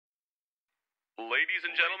Ladies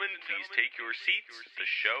and gentlemen, please take your seats. The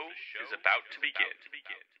show is about to begin.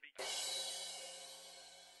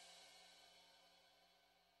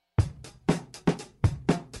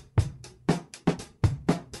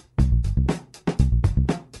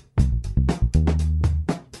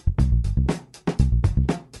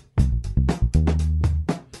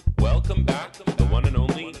 Welcome back to the one and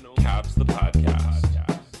only Cavs the Podcast,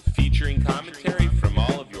 featuring commentary from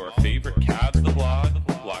all of your favorite Cavs the Blog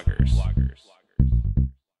bloggers.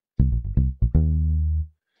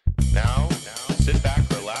 Now, sit back,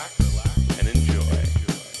 relax, and enjoy.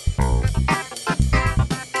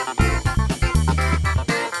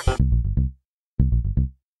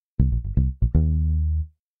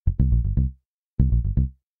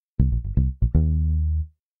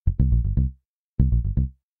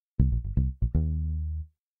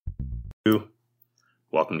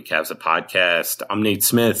 Welcome to Cavs the Podcast. I'm Nate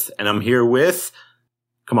Smith, and I'm here with...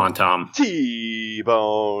 Come on, Tom.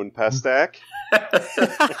 T-Bone Pestak.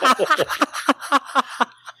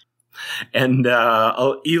 And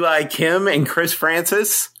Eli Kim and Chris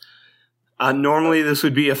Francis. Normally this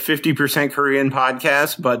would be a 50% Korean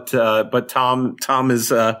podcast, but Tom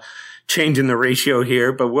is changing the ratio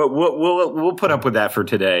here. But we'll put up with that for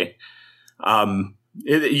today.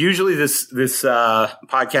 Usually this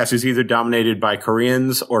podcast is either dominated by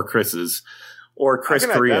Koreans or Chris's. Or Chris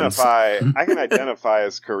Koreans. I can identify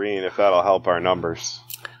as Korean if that'll help our numbers.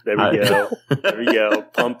 There we go. There we go.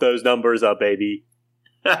 Pump those numbers up, baby.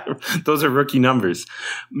 Those are rookie numbers.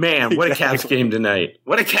 Man, what a Cavs game tonight.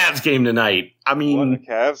 What a Cavs game tonight. I mean, what a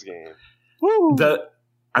Cavs game.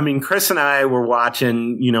 Woo. Chris and I were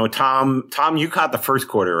watching, Tom, you caught the first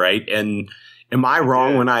quarter, right? And am I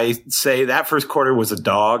wrong when I say that first quarter was a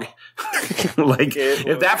dog? Like,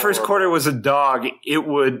 if that first quarter was a dog,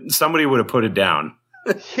 somebody would have put it down.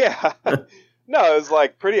 Yeah. No, it was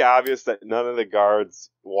like pretty obvious that none of the guards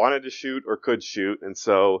wanted to shoot or could shoot. And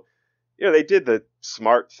so, they did the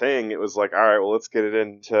smart thing. It was like, all right, well, let's get it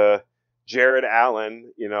into Jared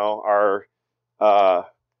Allen, our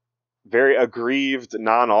very aggrieved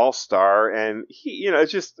non-all-star. And he,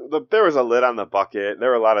 there was a lid on the bucket. There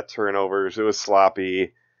were a lot of turnovers. It was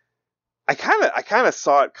sloppy. I kind of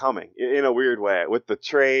saw it coming in a weird way with the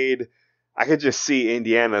trade. I could just see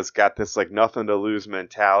Indiana's got this like nothing to lose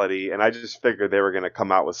mentality, and I just figured they were going to come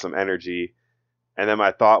out with some energy. And then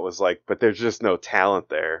my thought was like, but there's just no talent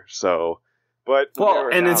there. So, but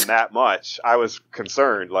when it's that much, I was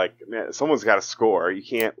concerned. Like, man, someone's got to score.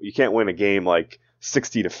 You can't win a game like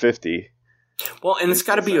 60-50. Well, and it's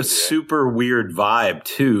got to be a super weird vibe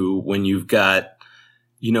too when you've got.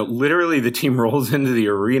 Literally the team rolls into the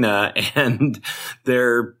arena and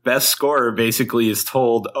their best scorer basically is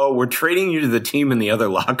told, oh, we're trading you to the team in the other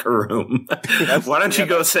locker room. Why don't you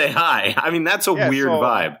go say hi? I mean, that's a weird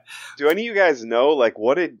vibe. Do any of you guys know, like,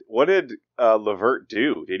 what did LeVert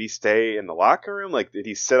do? Did he stay in the locker room? Like, did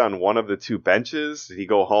he sit on one of the two benches? Did he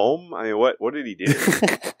go home? I mean, what did he do?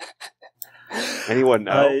 Anyone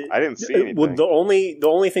know? I didn't see anything. Well, the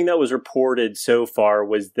only thing that was reported so far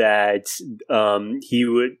was that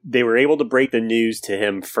they were able to break the news to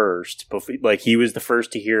him first. Like, he was the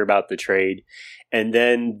first to hear about the trade, and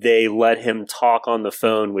then they let him talk on the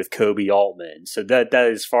phone with Kobe Altman. So that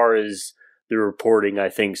as far as the reporting, I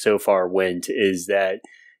think so far went, is that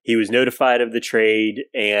he was notified of the trade,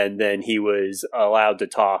 and then he was allowed to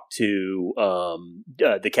talk to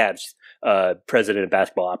the Cavs president of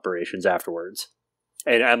basketball operations afterwards.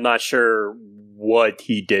 And I'm not sure what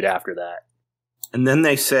he did after that. And then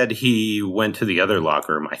they said he went to the other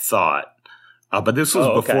locker room, I thought. But this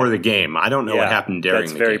was before the game. I don't know what happened during the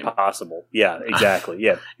game. That's very possible. Yeah, exactly.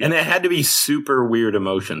 Yeah. And it had to be super weird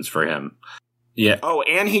emotions for him. Yeah. Oh,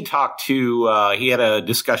 and he talked to, he had a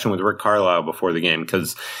discussion with Rick Carlisle before the game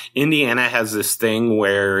because Indiana has this thing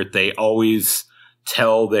where they always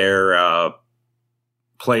tell their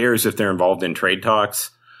players if they're involved in trade talks,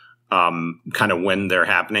 kind of when they're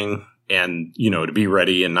happening and, to be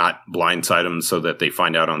ready and not blindside them so that they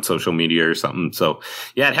find out on social media or something. So,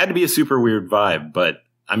 yeah, it had to be a super weird vibe. But,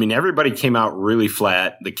 I mean, everybody came out really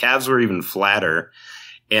flat. The Cavs were even flatter.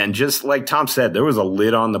 And just like Tom said, there was a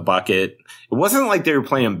lid on the bucket. It wasn't like they were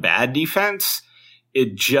playing bad defense.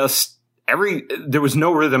 It just there was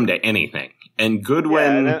no rhythm to anything. And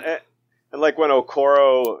Goodwin, and like when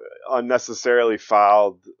Okoro unnecessarily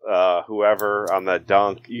fouled whoever on that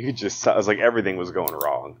dunk, you could just it was like everything was going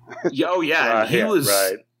wrong. Oh yeah, he was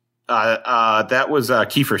right. That was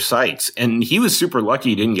Kiefer Sykes, and he was super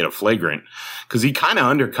lucky he didn't get a flagrant because he kind of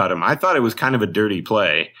undercut him. I thought it was kind of a dirty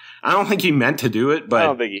play. I don't think he meant to do it, but I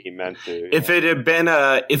don't think he meant to. Yeah. If it had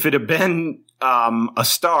been a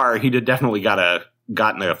star, he'd have definitely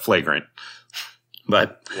gotten a flagrant.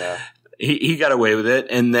 But he got away with it.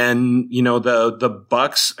 And then, the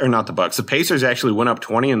Bucks, or not the Bucks, the Pacers actually went up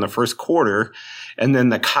 20 in the first quarter. And then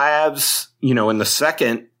the Cavs, in the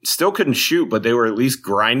second, still couldn't shoot, but they were at least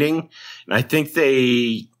grinding. And I think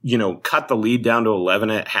they, cut the lead down to 11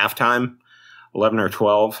 at halftime, 11 or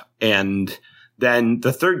 12. And then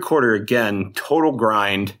the third quarter, again, total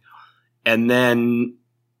grind. And then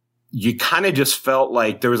you kind of just felt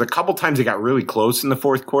like there was a couple times it got really close in the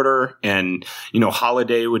fourth quarter, and,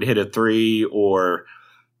 Holiday would hit a three, or,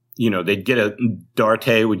 they'd get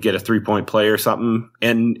Duarte would get a 3-point play or something.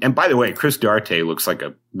 And by the way, Chris Duarte looks like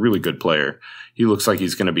a really good player. He looks like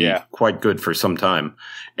he's going to be quite good for some time.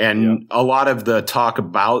 And a lot of the talk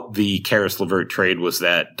about the Caris LeVert trade was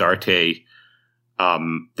that Duarte,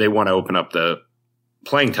 they want to open up the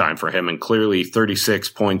playing time for him, and clearly 36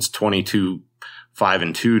 points, 22, 5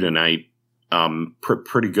 and 2 tonight.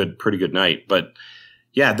 Pretty good night. But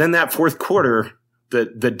yeah, then that fourth quarter, the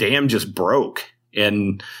dam just broke.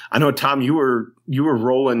 And I know, Tom, you were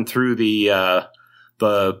rolling through the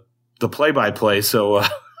play-by-play. So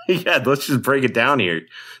yeah, let's just break it down here.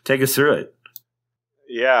 Take us through it.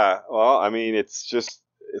 Yeah. Well, I mean, it's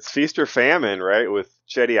feast or famine, right? With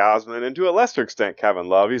Cedi Osman, and to a lesser extent, Kevin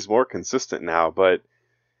Love. He's more consistent now, but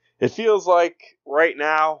it feels like right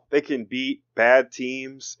now they can beat bad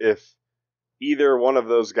teams if either one of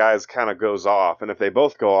those guys kind of goes off. And if they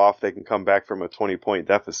both go off, they can come back from a 20-point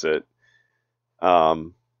deficit.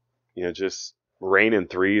 Just raining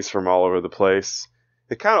threes from all over the place.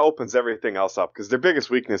 It kind of opens everything else up, because their biggest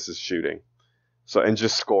weakness is shooting. So, and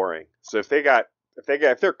just scoring. So if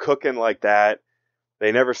they're cooking like that,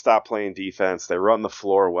 they never stop playing defense. They run the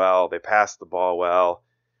floor well. They pass the ball well.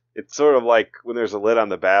 It's sort of like when there's a lid on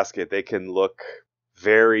the basket, they can look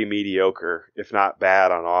very mediocre, if not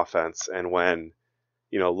bad, on offense. And when,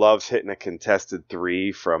 Love's hitting a contested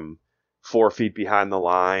three from 4 feet behind the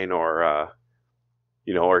line, or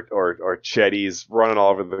Cedi's running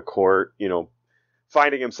all over the court,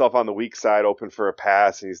 finding himself on the weak side open for a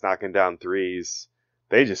pass, and he's knocking down threes,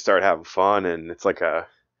 they just start having fun. And it's like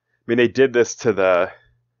they did this to the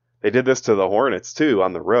Hornets too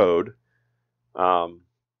on the road.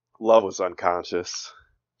 Love was unconscious.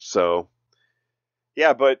 So,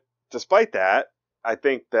 yeah, but despite that, I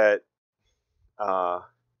think that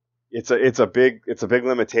it's a big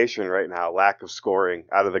limitation right now, lack of scoring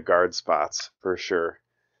out of the guard spots for sure.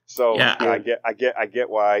 So yeah. I get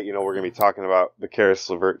why, we're going to be talking about the Caris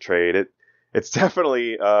LeVert trade. It's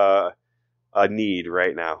definitely a need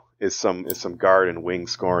right now, is some guard and wing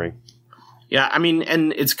scoring. Yeah, I mean,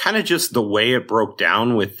 and it's kind of just the way it broke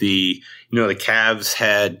down with the Cavs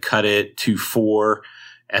had cut it to 4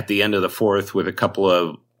 at the end of the fourth with a couple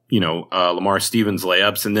of, Lamar Stevens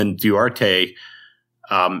layups. And then Duarte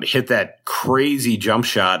hit that crazy jump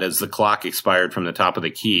shot as the clock expired from the top of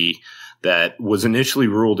the key that was initially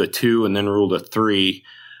ruled a 2 and then ruled a 3.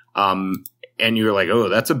 And you were like, oh,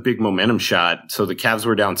 that's a big momentum shot. So the Cavs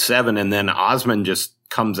were down 7, and then Osman just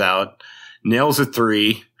comes out, nails a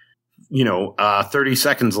 3. 35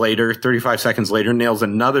 seconds later, nails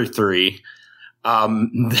another 3.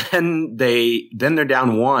 Then they're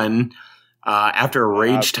down 1 after a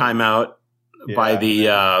rage timeout by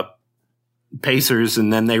the Pacers,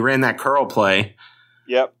 and then they ran that curl play.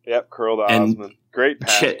 Yep, curl to Osman. Great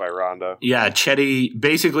pass by Rondo. Yeah, Cedi,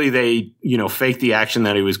 basically they, faked the action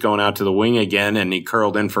that he was going out to the wing again, and he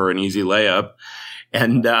curled in for an easy layup.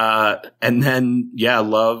 And then,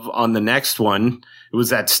 Love on the next one, it was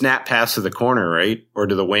that snap pass to the corner, right? Or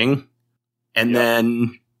to the wing. And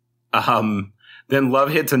then Love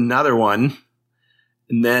hits another one.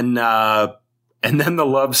 And then the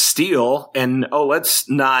Love steal. And, let's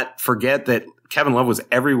not forget that Kevin Love was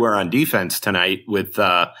everywhere on defense tonight with,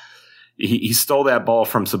 he stole that ball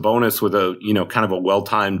from Sabonis with a, kind of a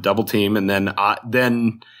well-timed double team. And then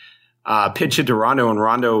pitch it to Rondo, and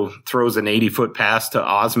Rondo throws an 80-foot pass to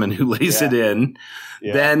Osman, who lays it in.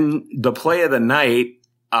 Yeah. Then the play of the night,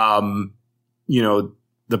 the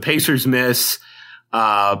Pacers miss.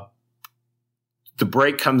 The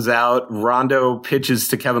break comes out. Rondo pitches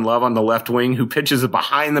to Kevin Love on the left wing, who pitches a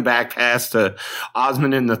behind the back pass to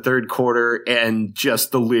Osman in the third quarter, and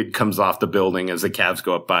just the lid comes off the building as the Cavs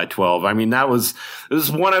go up by 12. I mean, it was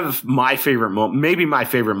one of my favorite maybe my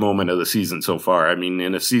favorite moment of the season so far. I mean,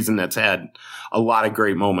 in a season that's had a lot of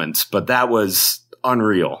great moments, but that was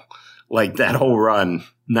unreal. Like that whole run,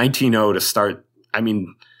 19-0 to start. I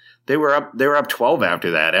mean, they were up 12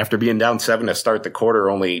 after that, after being down 7 to start the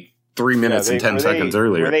quarter, only 3 minutes and 10 seconds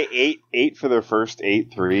earlier. Were they 8 for their first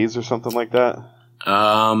 8 threes or something like that?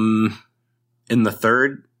 In the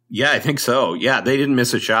third? Yeah, I think so. Yeah, they didn't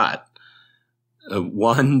miss a shot.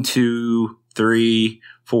 1, 2, 3,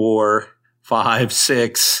 4, 5,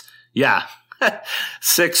 6. Yeah.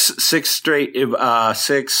 six straight,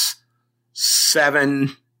 6,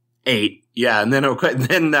 7, 8. Yeah. And then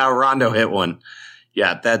Rondo hit one.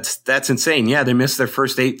 Yeah. That's insane. Yeah. They missed their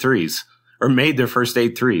first 8 threes or made their first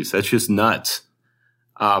 8 threes. That's just nuts.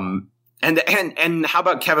 And how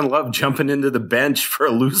about Kevin Love jumping into the bench for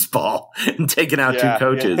a loose ball and taking out 2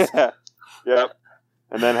 coaches? Yeah. Yep.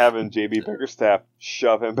 And then having JB Bickerstaff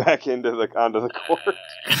shove him back onto the court.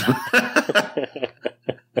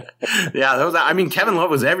 Yeah, Kevin Love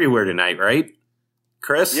was everywhere tonight, right?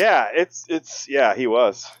 Chris? Yeah, he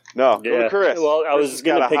was. No, yeah. Chris. Well, I was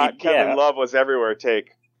going to Kevin Love was everywhere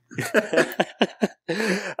take. I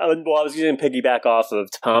was going to piggyback off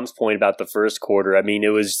of Tom's point about the first quarter. I mean, it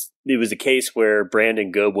was a case where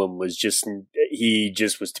Brandon Goodwin was just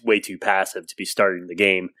way too passive to be starting the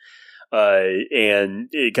game. And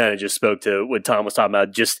it kind of just spoke to what Tom was talking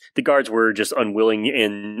about. Just the guards were just unwilling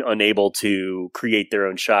and unable to create their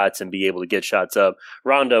own shots and be able to get shots up.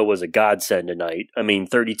 Rondo was a godsend tonight. I mean,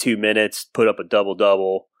 32 minutes, put up a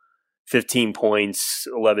double-double, 15 points,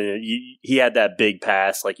 11. He had that big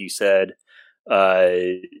pass, like you said.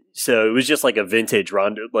 So it was just like a vintage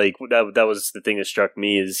Rondo. Like that was the thing that struck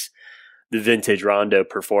me is the vintage Rondo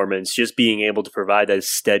performance, just being able to provide that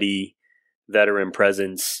steady veteran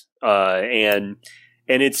presence. And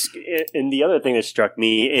the other thing that struck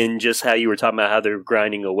me in just how you were talking about how they're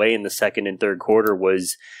grinding away in the second and third quarter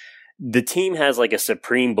was the team has like a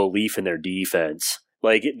supreme belief in their defense.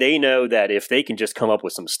 Like they know that if they can just come up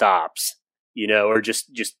with some stops, or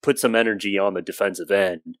just put some energy on the defensive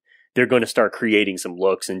end, they're going to start creating some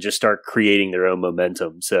looks and just start creating their own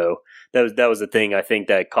momentum. So that was the thing I think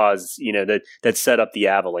that caused, that set up the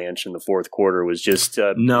avalanche in the fourth quarter was just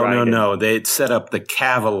No. They set up the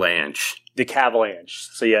Cavalanche. The Cavalanche.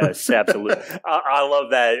 So yes, absolutely. I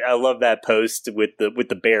love that. I love that post with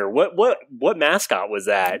the bear. What mascot was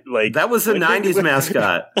that? Like that was the '90s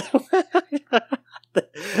mascot.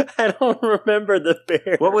 I don't remember the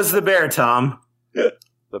bear. What was the bear, Tom?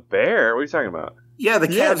 The bear? What are you talking about? Yeah, the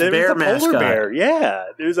Cavs bear mascot. Bear. Yeah,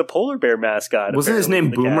 there was a polar bear mascot. Wasn't his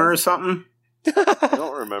name Boomer or something? I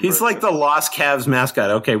don't remember. He's like the Lost Cavs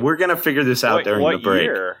mascot. Okay, we're going to figure this out during the break.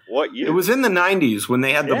 What year? It was in the 90s when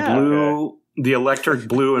they had the electric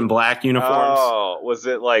blue and black uniforms. Oh, was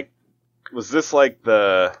this like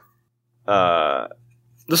the...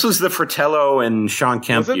 This was the Fratello and Sean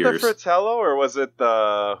Kemp years. Was it the Fratello or was it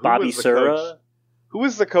the... Bobby Sura? Who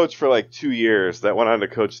was the coach for like 2 years that went on to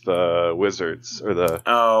coach the Wizards or the?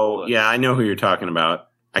 Oh yeah, I know who you're talking about.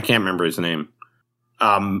 I can't remember his name.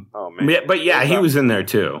 Oh man, but yeah, he was in there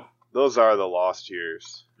too. Those are the lost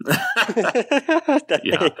years.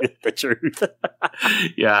 Yeah, the truth.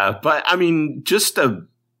 Yeah, but I mean, just a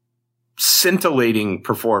scintillating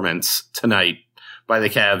performance tonight by the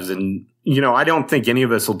Cavs, and I don't think any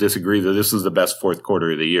of us will disagree that this is the best fourth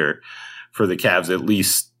quarter of the year for the Cavs. At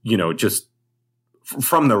least just.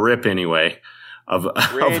 From the rip, anyway.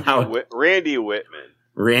 Randy Whitman.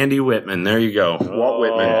 Randy Whitman. There you go. Walt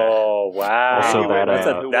Whitman. Oh wow! Also,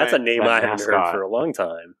 that's a name I haven't heard for a long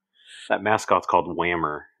time. That mascot's called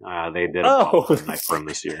Whammer. They did a night for him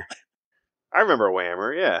this year. I remember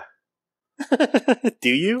Whammer. Yeah. Do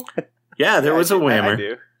you? Yeah, there was a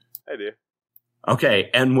Whammer. I do. Okay,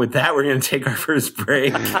 and with that, we're going to take our first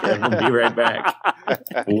break, and we'll be right back.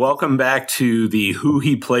 Welcome back to the Who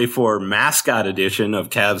He Play For mascot edition of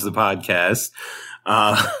Cavs the Podcast.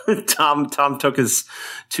 Tom took us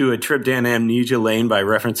to a trip down amnesia lane by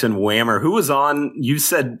referencing Whammer. Who was on? You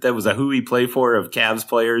said that was a Who He Play For of Cavs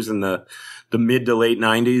players in the mid to late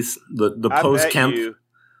 90s, the post Kemp,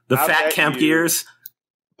 the fat Kemp years.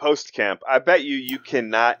 Post Kemp, I bet you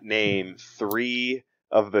cannot name 3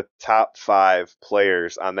 of the top 5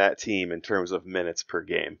 players on that team in terms of minutes per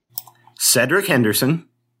game. Cedric Henderson.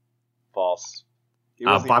 False.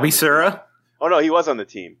 Bobby Sura. Oh, no, he was on the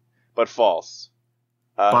team, but false.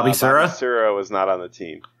 Bobby Sura? Bobby Sura was not on the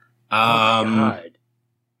team.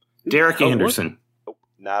 Derek Anderson. Nope,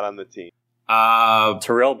 not on the team.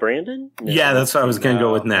 Terrell Brandon? No. Yeah, that's what I was going to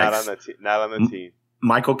go with next. Not on the team.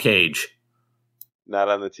 Michael Cage. Not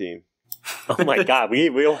on the team. Oh my God, we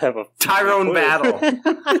don't have a Tyrone Battle.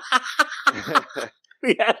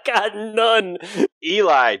 We have got none.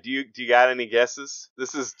 Eli, do you got any guesses?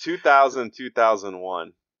 This is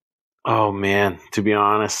 2000-2001. Oh man, to be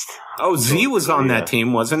honest. Oh, Z was on that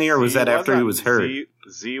team, wasn't he? Or was that after he was hurt?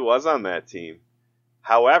 Z was on that team.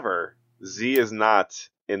 However, Z is not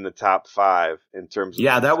in the top 5 in terms of...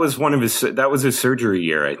 Yeah, that was his surgery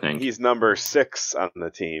year, I think. He's number 6 on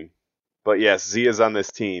the team. But yes, Z is on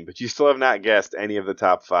this team. But you still have not guessed any of the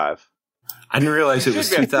top 5. I didn't realize it was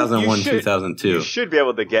 2001, 2002. You should be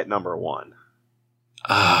able to get number 1.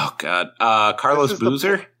 Oh, God. Carlos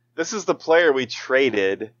Boozer? This is the player we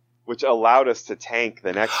traded, which allowed us to tank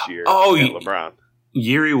the next year. Oh, LeBron.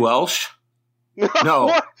 Yuri Welsh?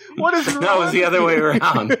 No. What is wrong? That was the other way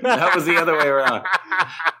around.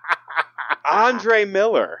 Andre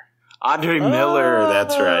Miller. Andre Miller,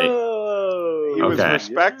 that's right. He was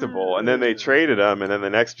respectable, and then they traded him, and then the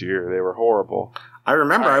next year they were horrible. I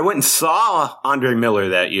remember I went and saw Andre Miller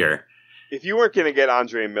that year. If you weren't going to get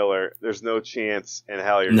Andre Miller, there's no chance in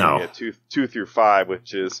hell you're going to get 2 through 5,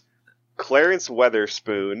 which is Clarence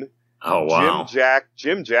Weatherspoon. Oh, wow.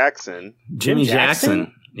 Jim Jackson. Jimmy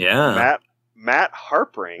Jackson. Yeah. Matt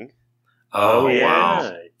Harpring. Oh, yeah.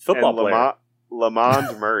 Wow. Football player.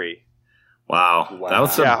 Lamond Murray. Wow. That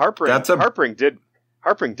was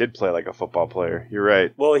Harpring did play like a football player. You're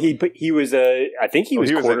right. Well, he was I think he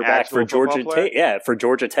was quarterback for Georgia Tech. Yeah, for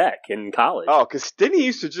Georgia Tech in college. Oh, because didn't he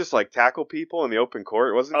used to just like tackle people in the open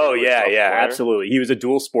court? Wasn't he? Oh yeah, absolutely. He was a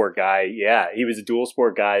dual sport guy. Yeah, he was a dual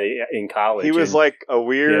sport guy in college. He was like a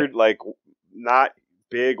weird, like not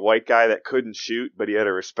big white guy that couldn't shoot, but he had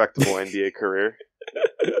a respectable NBA career.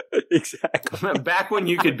 Exactly. Back when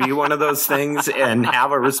you could be one of those things and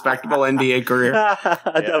have a respectable NBA career.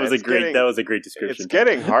 That was a great description. It's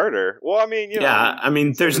getting harder. Well, I mean,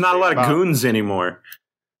 there's not a lot of goons anymore.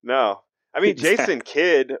 No. I mean, Jason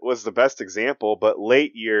Kidd was the best example, but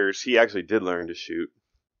late years he actually did learn to shoot.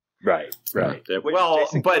 Right. Well,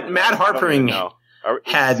 but Matt Harpring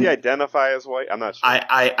does he identify as white? I'm not sure.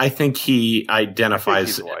 I think he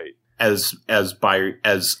identifies he's white. as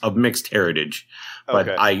of mixed heritage.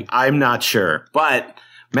 But I'm not sure. But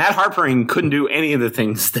Matt Harpring couldn't do any of the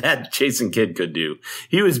things that Jason Kidd could do.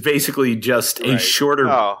 He was basically just a shorter,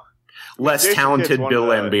 less talented Bill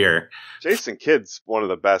Laimbeer. Jason Kidd's one of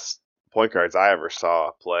the best point guards I ever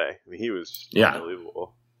saw play. I mean, he was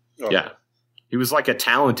unbelievable. Yeah. He was like a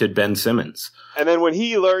talented Ben Simmons. And then when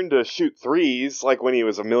he learned to shoot threes, like when he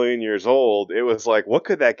was 1,000,000 years old, it was like, what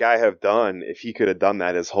could that guy have done if he could have done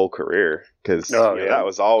that his whole career? Because that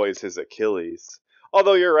was always his Achilles.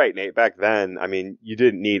 Although you're right, Nate, back then, I mean, you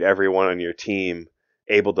didn't need everyone on your team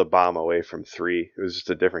able to bomb away from 3. It was just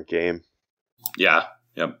a different game. Yeah.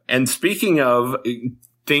 Yep. And speaking of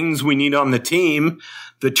things we need on the team,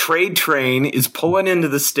 the trade train is pulling into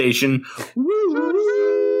the station.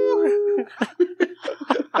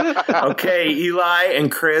 Okay, Eli and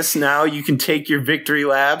Chris, now you can take your victory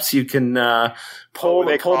laps. You can pull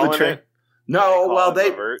the train. No,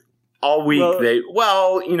 all week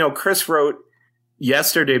Chris wrote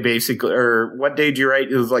yesterday basically, or what day did you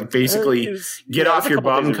write? It was like basically get off your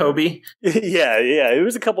bum, Kobe. Yeah, it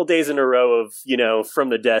was a couple days in a row of from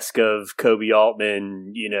the desk of Kobe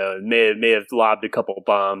Altman. May have lobbed a couple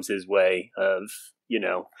bombs his way of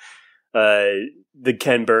the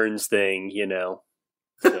Ken Burns thing.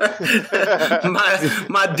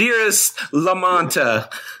 my dearest Lamanta,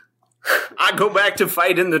 I go back to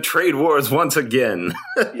fight in the trade wars once again.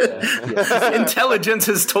 Intelligence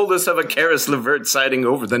has told us of a Karis LeVert sighting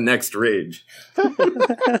over the next ridge.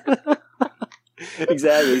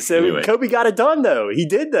 Exactly. So anyway. Kobe got it done, though. He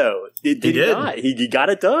did, though. He did not. He got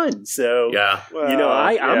it done. So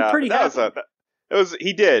I'm pretty happy.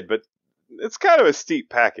 He did, but it's kind of a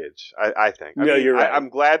steep package. I think. You're right. I'm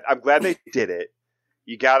glad they did it.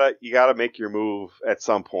 You gotta make your move at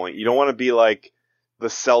some point. You don't want to be like the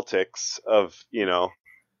Celtics of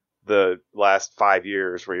the last 5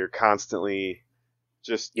 years where you're constantly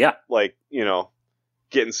just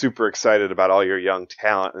getting super excited about all your young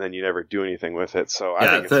talent and then you never do anything with it. So I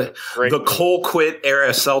think it's a great move. Cole quit era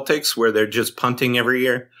Celtics where they're just punting every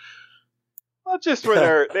year. Well, just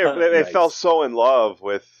where they fell so in love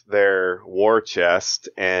with their war chest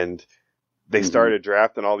and they started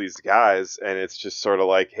drafting all these guys, and it's just sort of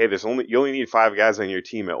like, hey, you only need 5 guys on your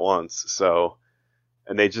team at once. So,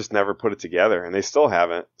 and they just never put it together, and they still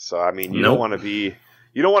haven't. So, I mean, you don't want to be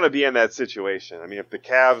in that situation. I mean, if the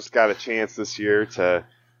Cavs got a chance this year to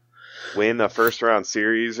win a first round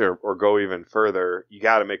series or go even further, you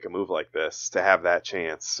got to make a move like this to have that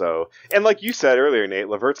chance. So, and like you said earlier, Nate,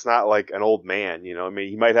 LeVert's not like an old man. I mean,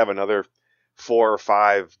 he might have another 4 or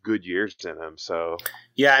 5 good years in him. So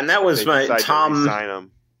and that was my Tom.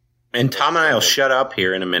 And Tom and I will shut up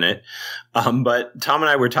here in a minute. But Tom and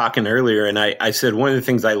I were talking earlier, and I said one of the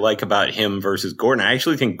things I like about him versus Gordon, I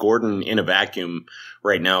actually think Gordon in a vacuum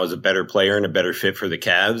right now is a better player and a better fit for the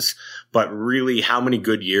Cavs. But really, how many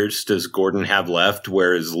good years does Gordon have left?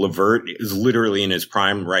 Whereas LeVert is literally in his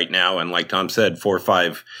prime right now, and like Tom said, 4 or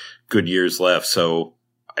 5 good years left. So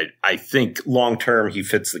I think long term he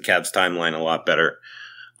fits the Cavs timeline a lot better.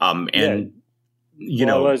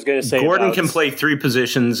 I was going to say Gordon can play 3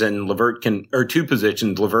 positions and LeVert can, or 2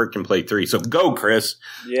 positions. LeVert can play 3. So go, Chris.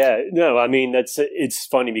 Yeah, no, I mean it's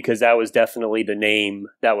funny because that was definitely the name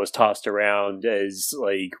that was tossed around as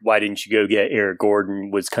like, why didn't you go get Eric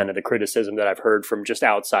Gordon? Was kind of the criticism that I've heard from just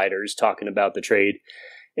outsiders talking about the trade,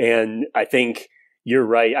 and I think you're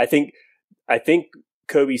right. I think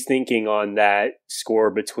Kobe's thinking on that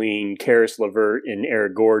score between Karis LeVert and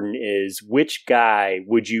Eric Gordon is, which guy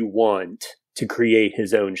would you want to create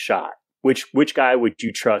his own shot? Which guy would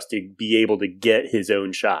you trust to be able to get his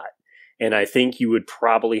own shot? And I think you would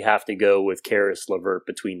probably have to go with Karis LeVert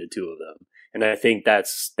between the two of them. And I think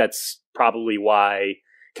that's probably why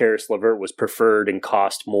Karis LeVert was preferred and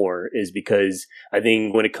cost more, is because I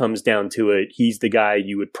think when it comes down to it, he's the guy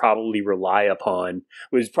you would probably rely upon.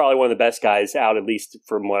 Was probably one of the best guys out, at least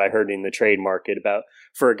from what I heard in the trade market, about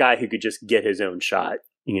for a guy who could just get his own shot,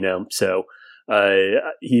 So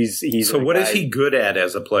he's so what is he good at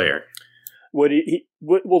as a player? What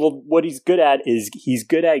he's good at is he's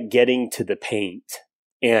good at getting to the paint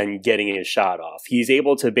and getting his shot off. He's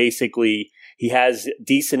able to he has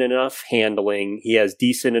decent enough handling, he has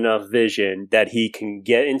decent enough vision that he can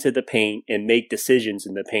get into the paint and make decisions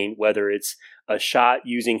in the paint, whether it's a shot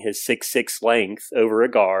using his 6'6" length over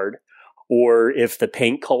a guard, or if the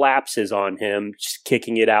paint collapses on him, just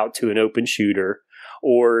kicking it out to an open shooter,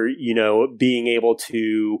 or, being able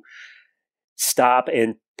to stop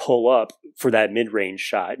and pull up for that mid-range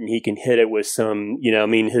shot. And he can hit it with some,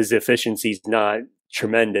 his efficiency's not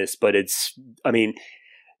tremendous, but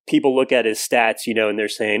people look at his stats, and they're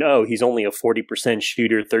saying, oh, he's only a 40%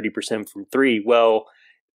 shooter, 30% from 3. Well,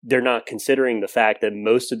 they're not considering the fact that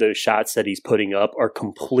most of those shots that he's putting up are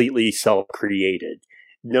completely self-created.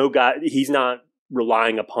 He's not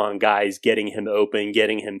relying upon guys getting him open,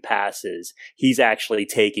 getting him passes. He's actually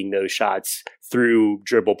taking those shots through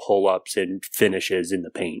dribble pull-ups and finishes in the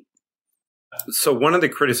paint. So one of the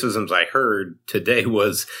criticisms I heard today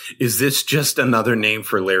was, is this just another name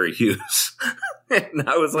for Larry Hughes? And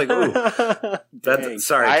I was like, oh,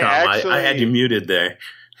 sorry, Tom. I had you muted there.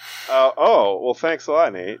 Well, thanks a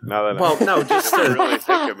lot, Nate. Now that just to really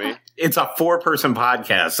think of me. It's a 4-person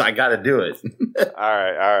podcast. So I got to do it. All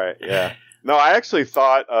right. Yeah. No, I actually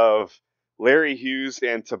thought of Larry Hughes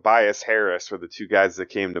and Tobias Harris were the two guys that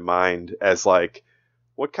came to mind as like,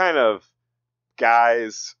 what kind of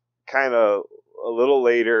guys kind of a little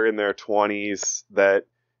later in their 20s that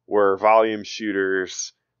were volume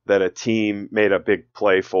shooters that a team made a big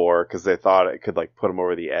play for because they thought it could like put them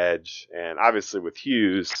over the edge. And obviously with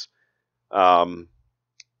Hughes, he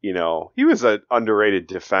was an underrated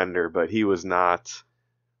defender, but he was not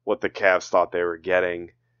what the Cavs thought they were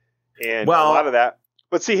getting. And a lot of that.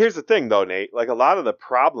 But see, here's the thing though, Nate, like a lot of the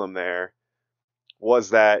problem there was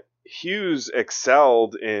that Hughes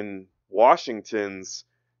excelled in Washington's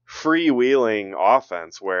freewheeling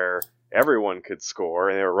offense where everyone could score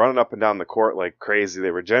and they were running up and down the court like crazy. They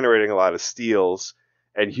were generating a lot of steals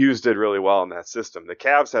and Hughes did really well in that system. The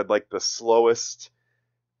Cavs had like the slowest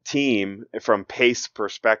team from pace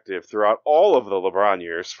perspective throughout all of the LeBron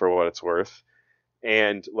years, for what it's worth.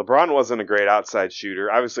 And LeBron wasn't a great outside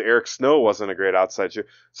shooter. Obviously, Eric Snow wasn't a great outside shooter.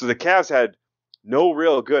 So the Cavs had no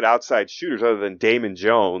real good outside shooters other than Damon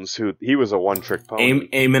Jones, who he was a one-trick pony.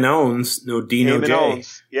 Eamon Owens, no Dino Eamon J.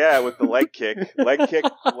 Owens, yeah, with the leg kick. leg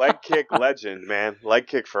kick legend, man. Leg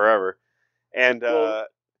kick forever. And they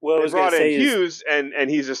brought in Hughes, and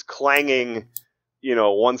he's just clanging,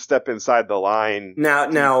 one step inside the line.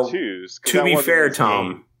 Now, twos, to be fair,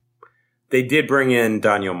 Tom, they did bring in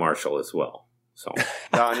Daniel Marshall as well. So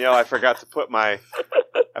Daniel, I forgot to put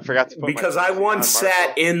because I once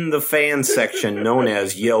sat in the fan section known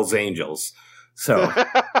as Yale's Angels. So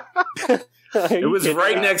it was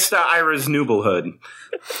right next to Ira's Nubelhood.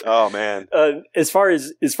 Oh man. As far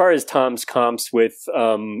as Tom's comps with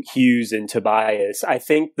Hughes and Tobias, I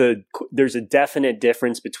think there's a definite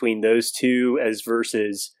difference between those two as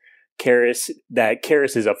versus Karis, that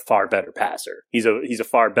Karis is a far better passer. He's a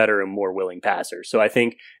far better and more willing passer. So I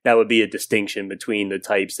think that would be a distinction between the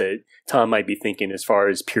types that Tom might be thinking as far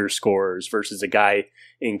as pure scorers versus a guy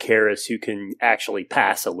in Karis who can actually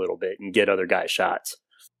pass a little bit and get other guys shots.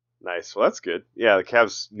 Nice. Well, that's good. Yeah, the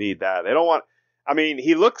Cavs need that. They don't want...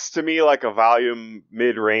 he looks to me like a volume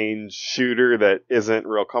mid-range shooter that isn't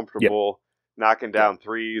real comfortable knocking down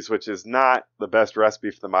threes, which is not the best recipe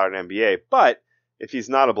for the modern NBA. But if he's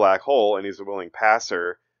not a black hole and he's a willing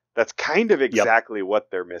passer, that's kind of exactly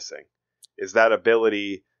what they're missing, is that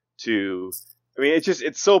ability to...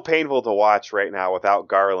 it's so painful to watch right now without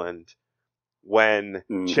Garland when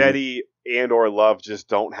Chetty and or Love just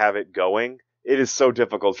don't have it going. It is so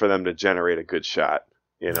difficult for them to generate a good shot.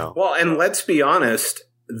 Well, and let's be honest,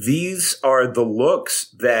 these are the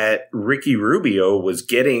looks that Ricky Rubio was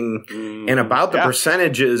getting and about the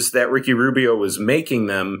percentages that Ricky Rubio was making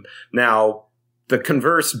them. Now, the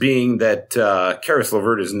converse being that Karis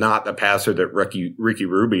LeVert is not the passer that Ricky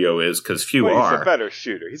Rubio is, because few are. He's a better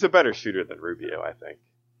shooter. He's a better shooter than Rubio, I think.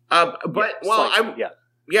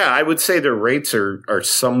 I would say their rates are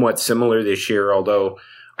somewhat similar this year, although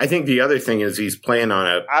I think the other thing is he's playing on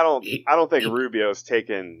a... I don't think Rubio's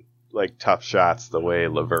taken like tough shots the way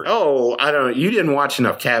LeVert. Oh, I don't know. You didn't watch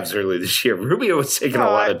enough Cavs early this year. Rubio was taking a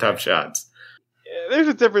lot of tough shots. There's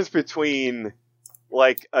a difference between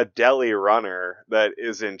like a deli runner that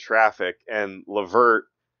is in traffic and LeVert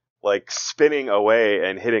like spinning away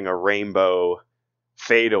and hitting a rainbow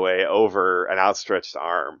fadeaway over an outstretched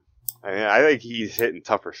arm. I mean, I think he's hitting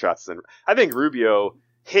tougher shots than... I think Rubio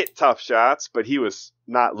hit tough shots, but he was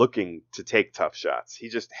not looking to take tough shots. He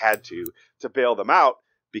just had to bail them out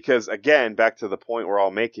because, again, back to the point we're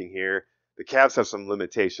all making here, the Cavs have some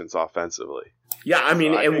limitations offensively. Yeah, I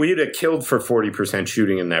mean, and we'd have killed for 40%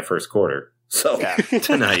 shooting in that first quarter. So,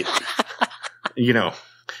 tonight,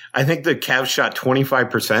 I think the Cavs shot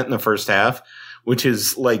 25% in the first half, which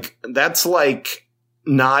is like, that's like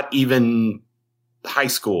not even high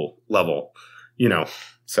school level,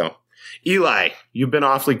 So, Eli, you've been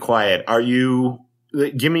awfully quiet.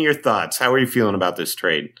 Give me your thoughts. How are you feeling about this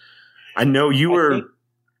trade? I know you were...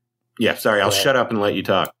 I'll shut up and let you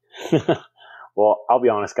talk. Well, I'll be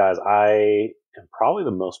honest, guys. I am probably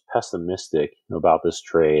the most pessimistic about this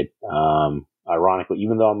trade. Ironically,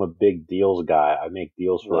 even though I'm a big deals guy, I make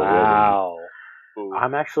deals for a living.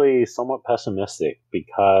 I'm actually somewhat pessimistic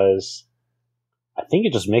because I think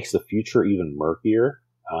it just makes the future even murkier.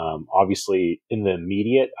 Obviously, in the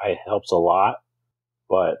immediate, it helps a lot,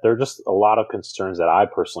 but there are just a lot of concerns that I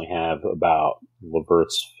personally have about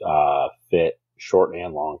LeVert's fit, short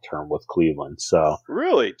and long term, with Cleveland. So,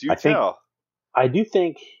 really, I do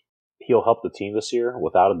think he'll help the team this year,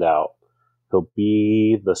 without a doubt. He'll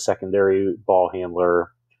be the secondary ball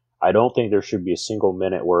handler. I don't think there should be a single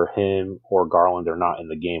minute where him or Garland are not in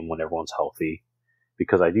the game when everyone's healthy,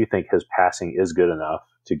 because I do think his passing is good enough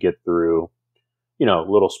to get through,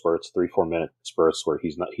 little spurts, 3-4 minute spurts where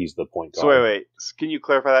he's the point guard. So wait, can you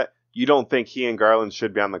clarify that? You don't think he and Garland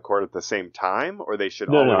should be on the court at the same time, or they should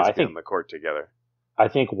always be on the court together? I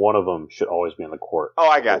think one of them should always be on the court. Oh,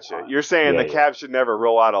 I got you. You're saying the Cavs should never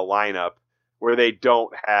roll out a lineup where they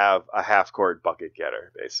don't have a half-court bucket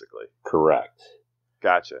getter, basically. Correct.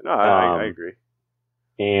 Gotcha. No, I agree.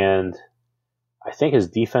 And I think his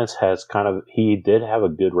defense has he did have a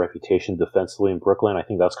good reputation defensively in Brooklyn. I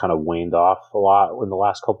think that's kind of waned off a lot in the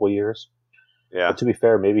last couple of years. Yeah. But to be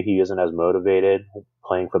fair, maybe he isn't as motivated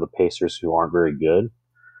playing for the Pacers, who aren't very good.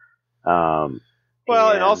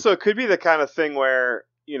 And also it could be the kind of thing where,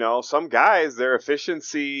 some guys, their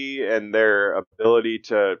efficiency and their ability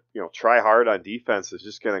to, try hard on defense is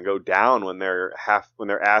just going to go down when they're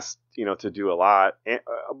asked, to do a lot.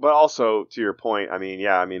 But also, to your point,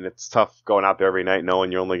 it's tough going out there every night knowing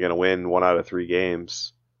you're only going to win 1 out of 3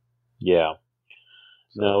 games. Yeah.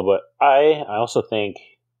 No, but I also think,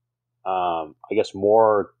 I guess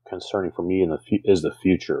more concerning for me is the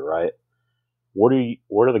future, right? What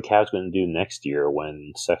are the Cavs going to do next year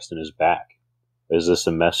when Sexton is back? Is this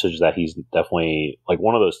a message that he's definitely, like,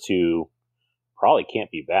 one of those two probably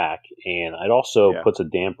can't be back? And it also puts a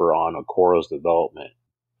damper on Okoro's development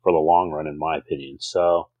for the long run, in my opinion.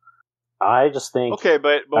 So I just think... Okay,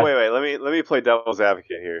 but wait. Let me play devil's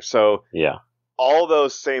advocate here. So all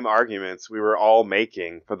those same arguments we were all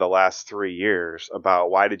making for the last 3 years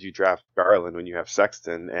about why did you draft Garland when you have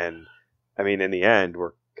Sexton? And, in the end,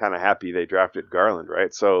 we're kind of happy they drafted Garland,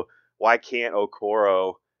 right? So why can't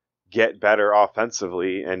Okoro get better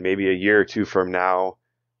offensively, and maybe a year or two from now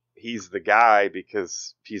he's the guy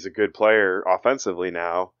because he's a good player offensively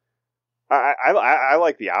now? I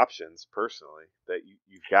like the options personally that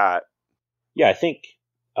you've got. Yeah, I think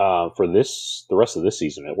for the rest of this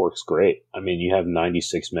season it works great. You have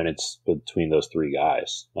 96 minutes between those 3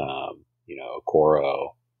 guys,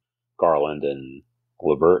 Okoro, Garland, and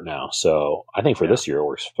LeVert now. So I think for this year it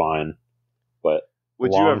works fine. But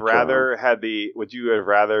would you have rather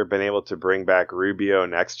been able to bring back Rubio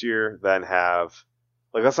next year than have,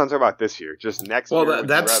 like, let's not talk about this year, just next year? Well,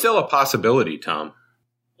 that's still a possibility, Tom.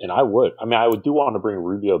 And I would. I would do want to bring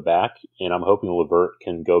Rubio back, and I'm hoping LeVert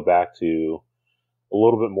can go back to a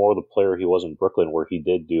little bit more of the player he was in Brooklyn, where he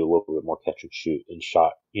did do a little bit more catch and shoot and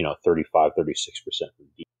shot, 35, 36% from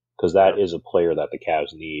deep. Because that is a player that the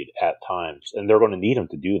Cavs need at times. And they're going to need him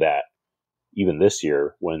to do that even this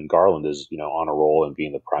year when Garland is, on a roll and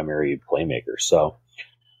being the primary playmaker. So,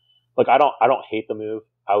 look, I don't hate the move.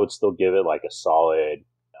 I would still give it like a solid,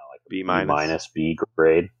 B minus, B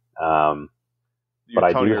grade. But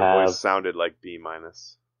I do have. Voice sounded like B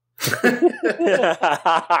minus. But to be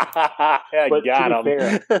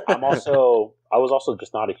fair, I was also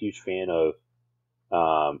just not a huge fan of.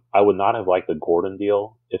 I would not have liked the Gordon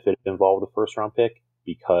deal if it involved the first round pick,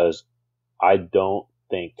 because I don't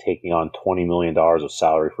think taking on $20 million of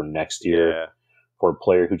salary for next year for a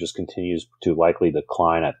player who just continues to likely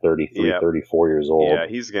decline at 33, 34 years old. Yeah,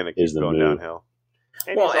 he's going to keep going downhill.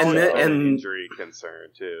 And and injury concern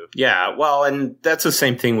too. Yeah, well, and that's the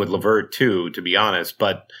same thing with LeVert too, to be honest.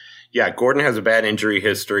 But yeah, Gordon has a bad injury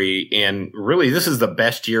history, and really, this is the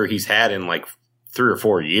best year he's had in like 3 or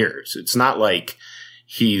 4 years. It's not like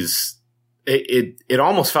it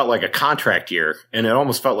almost felt like a contract year, and it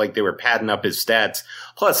almost felt like they were padding up his stats.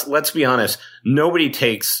 Plus, let's be honest, nobody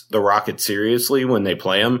takes the Rockets seriously when they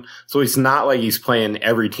play him, so it's not like he's playing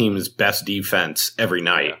every team's best defense every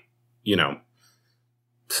night, you know.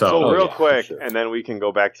 So real quick, and then we can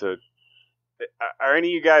go back to, are any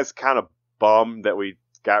of you guys kind of bummed that we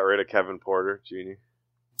got rid of Kevin Porter Jr.?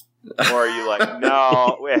 Or are you like,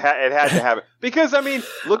 no, it had to happen? Because, I mean,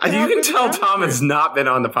 look at you can tell Tom has not been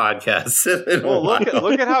on the podcast. Well,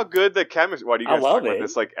 look at how good the chemistry. What do you guys talk about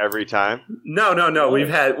this like every time? No. We've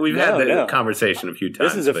had the conversation a few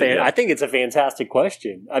times. This is I think it's a fantastic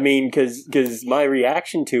question. I mean, because my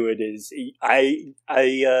reaction to it is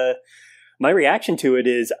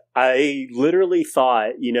I literally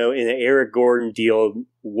thought, in the Eric Gordon deal,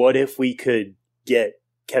 what if we could get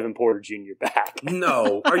Kevin Porter Jr. back?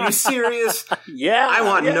 No. Are you serious? Yeah. I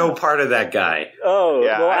want no part of that guy. Oh,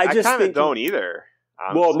 yeah. Well, I just kind of don't either.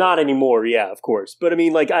 Honestly. Well, not anymore. Yeah, of course. But I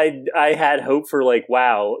mean, like, I had hope for like,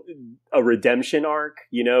 wow, a redemption arc.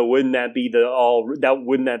 Wouldn't that be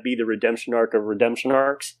the redemption arc of redemption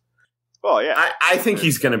arcs? Well, yeah. I think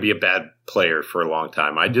he's going to be a bad player for a long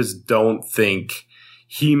time. I just don't think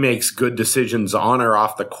he makes good decisions on or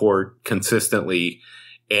off the court consistently.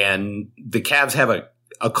 And the Cavs have a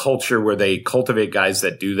culture where they cultivate guys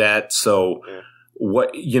that do that. So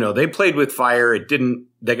they played with fire.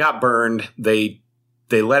 They got burned. They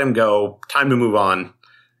let him go. Time to move on.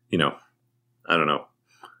 I don't know.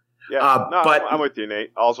 Yeah, but I'm with you,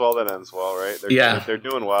 Nate. All's well that ends well, right? They're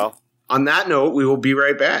doing well. On that note, we will be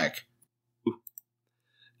right back.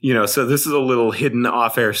 So this is a little hidden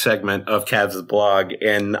off-air segment of Cavs' blog,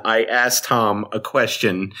 and I asked Tom a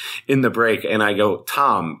question in the break, and I go,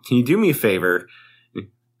 Tom, can you do me a favor?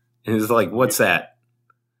 And he's like, what's that?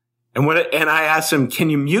 And I asked him, can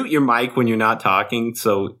you mute your mic when you're not talking?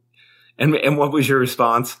 So, and what was your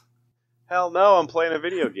response? Hell no, I'm playing a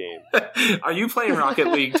video game. Are you playing Rocket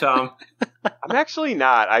League, Tom? I'm actually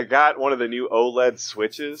not. I got one of the new OLED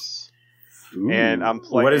switches. Ooh. And I'm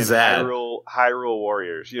playing what is that? Hyrule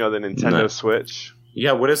Warriors. The Nintendo Switch.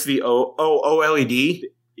 Yeah, what is the OLED?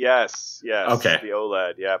 Yes. Okay. The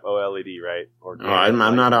OLED. Yep, OLED, right? I'm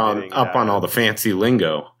not up on all the fancy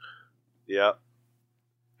lingo. Yep.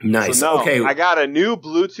 Nice. So okay. I got a new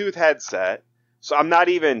Bluetooth headset, so I'm not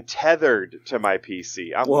even tethered to my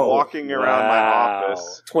PC. I'm walking around my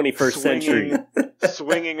office. 21st century.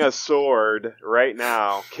 Swinging a sword right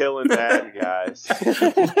now, killing bad guys.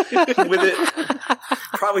 With it,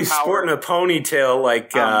 probably sporting a ponytail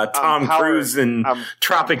like Tom Cruise in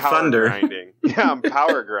Tropic Thunder. Grinding. Yeah, I'm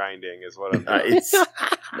power grinding is what I'm doing. Nice.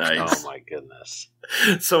 Oh my goodness.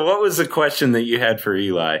 So what was the question that you had for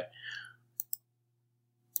Eli?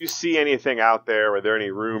 You see anything out there? Were there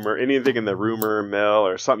anything in the rumor mill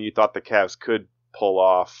or something you thought the Cavs could pull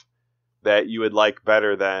off that you would like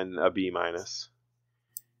better than a B minus?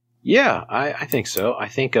 Yeah, I think so. I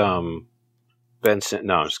think Ben Simmons.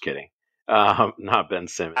 No, I'm just kidding. Not Ben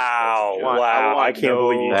Simmons. Ow! Wow! I can't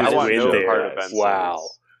believe you just went there. Part of Ben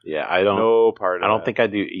Simmons. Yeah, I don't. No part of I don't think I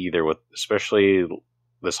do either. With especially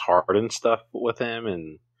this Harden stuff with him,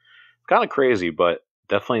 and it's kind of crazy, but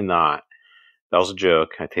definitely not. That was a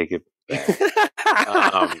joke. I take it back.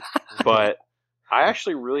 But I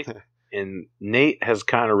actually really, and Nate has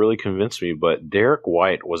kind of really convinced me, but Derek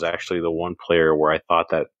White was actually the one player where I thought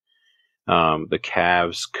that the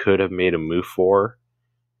Cavs could have made a move for,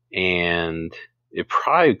 and it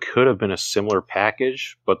probably could have been a similar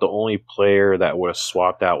package, but the only player that would have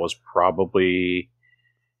swapped out was probably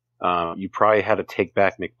you probably had to take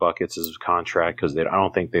back McBuckets' contract because I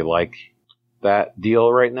don't think they like that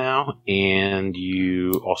deal right now, and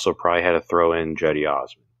you also probably had to throw in Jetty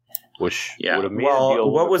Osman, which would have made a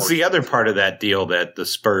deal. What was the other part of that deal that the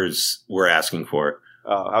Spurs were asking for?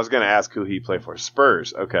 I was going to ask who he played for.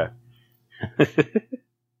 Spurs, okay. They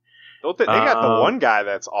got the one guy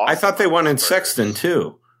that's awesome. I thought they wanted Sexton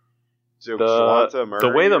too.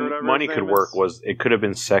 The way the money could work was it could have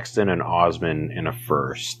been Sexton and Osman in a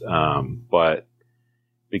first, but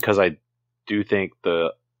because I do think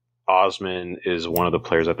the Osman is one of the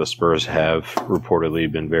players that the Spurs have reportedly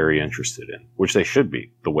been very interested in, which they should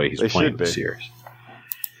be, the way he's playing this series.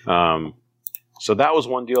 So that was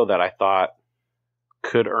one deal that I thought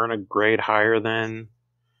could earn a grade higher than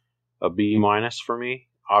a B- for me.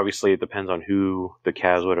 Obviously, it depends on who the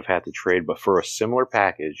Cavs would have had to trade, but for a similar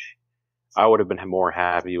package, I would have been more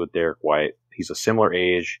happy with Derek White. He's a similar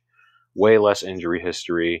age, way less injury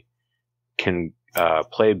history, can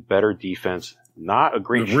play better defense. Not a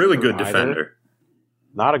great really good defender.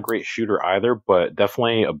 Not a great shooter either, but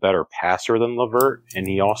definitely a better passer than LeVert. And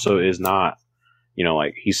he also is not,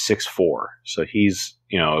 he's 6'4", so he's,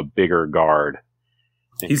 a bigger guard.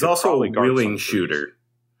 He's also a willing shooter,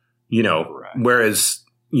 Right. Whereas,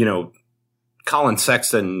 Colin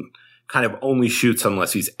Sexton kind of only shoots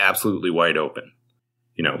unless he's absolutely wide open,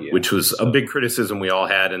 which was a big criticism we all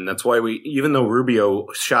had. And that's why even though Rubio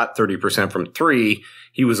shot 30% from three,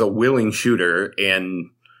 he was a willing shooter,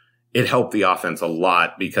 and it helped the offense a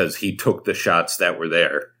lot because he took the shots that were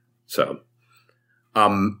there. So,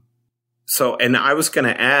 and I was going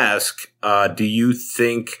to ask, do you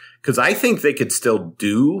think, because I think they could still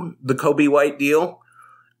do the Kobe White deal.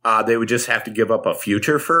 They would just have to give up a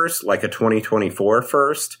future first, like a 2024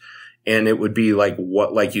 first. And it would be like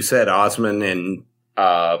you said, Osman and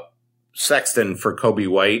Sexton for Kobe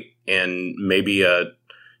White, and maybe a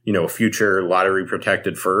future lottery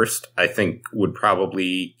protected first, I think would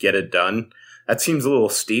probably get it done. That seems a little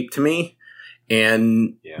steep to me.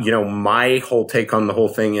 And, my whole take on the whole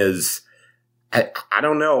thing is, I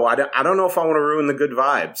don't know. I don't know if I want to ruin the good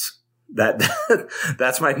vibes.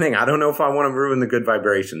 That's my thing. I don't know if I want to ruin the good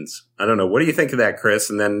vibrations. I don't know. What do you think of that, Chris?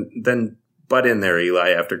 And then butt in there, Eli,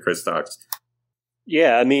 after Chris talks.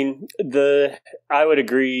 Yeah, I mean, I would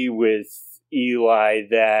agree with Eli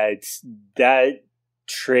that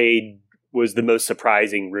trade was the most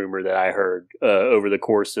surprising rumor that I heard over the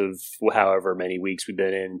course of however many weeks we've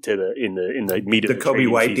been in the meat of the Kobe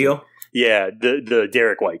White season. Deal. Yeah, the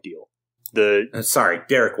Derek White deal.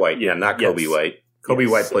 Derek White. Yeah, not Kobe White. Kobe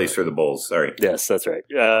White plays for the Bulls. Sorry. Yes, that's right.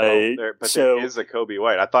 There is a Kobe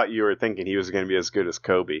White. I thought you were thinking he was going to be as good as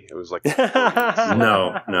Kobe. It was like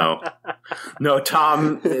no,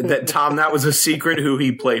 Tom. That was a secret who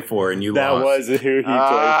he played for, and you that lost. That was who he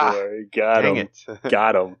played for.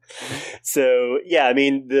 Got him. So yeah, I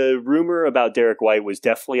mean, the rumor about Derek White was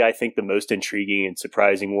definitely, I think, the most intriguing and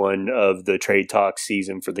surprising one of the trade talk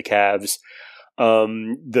season for the Cavs.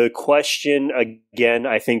 The question, again,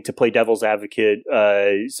 I think, to play devil's advocate,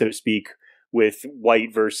 so to speak, with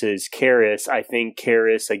White versus Karras, I think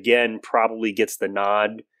Karras, again, probably gets the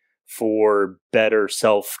nod for better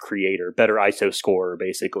self-creator, better ISO scorer,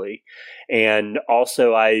 basically. And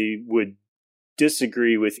also, I would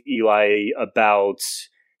disagree with Eli about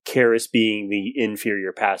Karras being the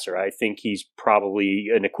inferior passer. I think he's probably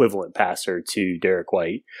an equivalent passer to Derek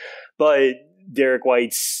White. But Derek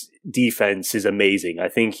White's defense is amazing. I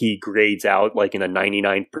think he grades out like in a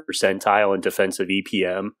 99th percentile in defensive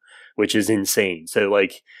EPM, which is insane. So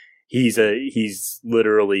he's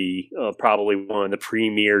literally probably one of the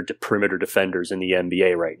premier perimeter defenders in the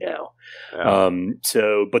NBA right now. Yeah.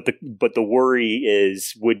 But the worry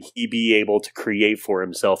is, would he be able to create for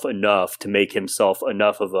himself enough to make himself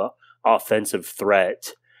enough of a offensive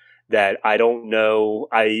threat? That I don't know.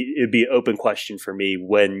 It'd be an open question for me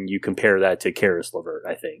when you compare that to Caris LeVert,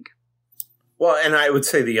 I think. Well, and I would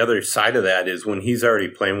say the other side of that is when he's already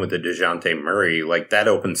playing with the DeJounte Murray, that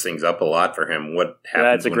opens things up a lot for him. What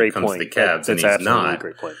happens when it comes to the Cavs and he's not?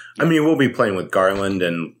 Great point. Yeah. I mean, we'll be playing with Garland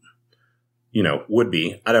and, would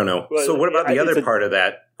be. I don't know. Well, so what about the other part of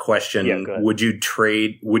that question? Yeah, would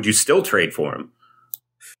you still trade for him?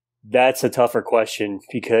 That's a tougher question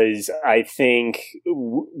because I think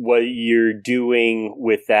what you're doing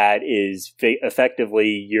with that is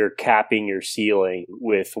effectively you're capping your ceiling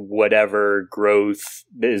with whatever growth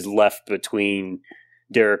is left between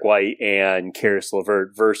Derek White and Caris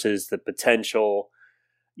LeVert versus the potential,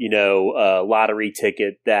 lottery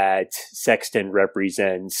ticket that Sexton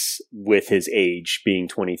represents with his age being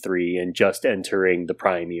 23 and just entering the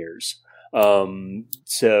prime years.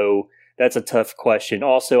 So that's a tough question.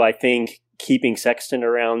 Also, I think keeping Sexton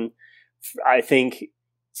around, I think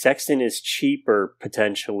Sexton is cheaper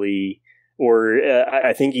potentially, or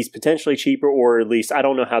I think he's potentially cheaper, or at least I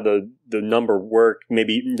don't know how the numbers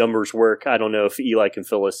work. I don't know if Eli can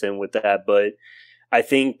fill us in with that, but I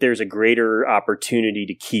think there's a greater opportunity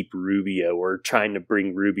to keep Rubio or trying to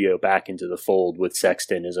bring Rubio back into the fold with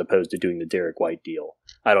Sexton as opposed to doing the Derek White deal.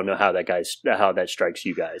 I don't know how that strikes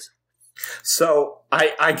you guys. So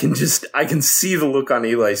I can see the look on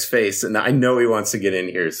Eli's face, and I know he wants to get in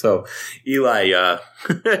here. So Eli,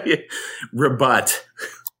 rebut.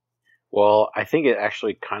 Well, I think it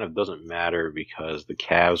actually kind of doesn't matter because the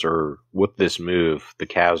Cavs are, with this move, the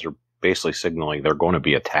Cavs are basically signaling they're going to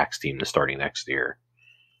be a tax team starting next year.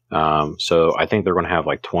 So I think they're going to have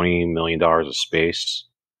like $20 million of space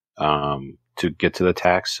to get to the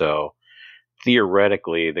tax. So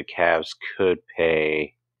theoretically, the Cavs could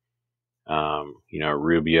pay,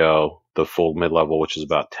 Rubio the full mid-level, which is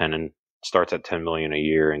about 10 and starts at $10 million a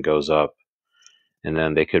year and goes up, and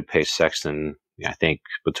then they could pay Sexton, I think,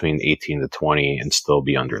 between 18 to 20 and still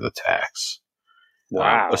be under the tax.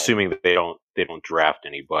 Wow! Assuming that they don't draft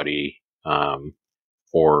anybody,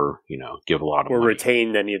 or give a lot of or money.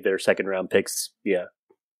 retain any of their second round picks. Yeah,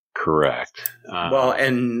 correct. Well,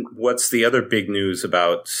 and what's the other big news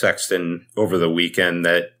about Sexton over the weekend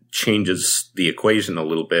that changes the equation a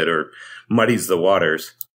little bit or muddies the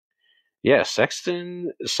waters? Yeah,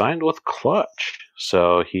 Sexton signed with Clutch,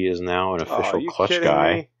 so he is now an official Clutch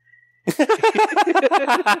guy.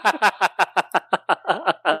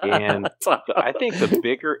 And I think the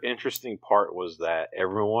bigger interesting part was that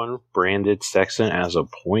everyone branded Sexton as a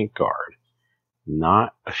point guard,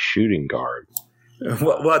 not a shooting guard.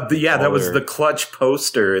 That was the Clutch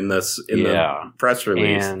poster in the press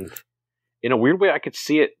release. And in a weird way, I could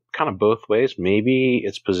see it kind of both ways. Maybe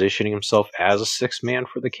it's positioning himself as a sixth man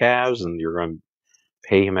for the Cavs, and you're going to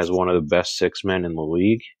pay him as one of the best six men in the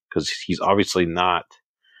league because he's obviously not.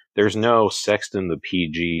 There's no Sexton the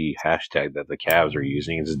PG hashtag that the Cavs are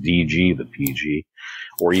using. It's DG the PG,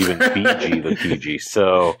 or even BG the PG.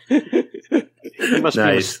 So he must be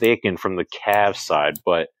mistaken from the Cavs side.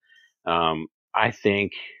 But I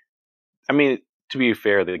think, to be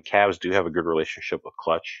fair, the Cavs do have a good relationship with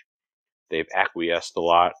Clutch. They've acquiesced a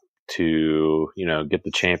lot to, get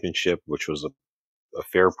the championship, which was a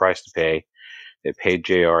fair price to pay. They paid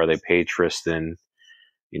JR, they paid Tristan.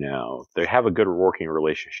 They have a good working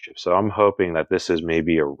relationship. So I'm hoping that this is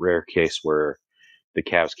maybe a rare case where the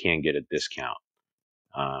Cavs can get a discount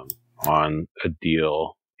on a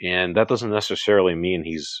deal. And that doesn't necessarily mean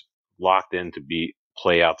he's locked in to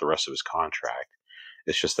play out the rest of his contract.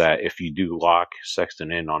 It's just that if you do lock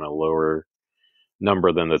Sexton in on a lower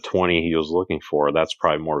number than the 20 he was looking for, that's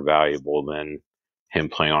probably more valuable than him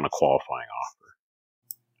playing on a qualifying offer.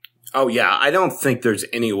 Oh yeah, I don't think there's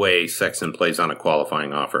any way Sexton plays on a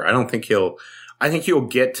qualifying offer. I think he'll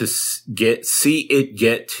get to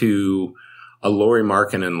a Lauri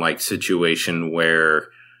Markkanen-like situation where,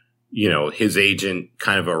 his agent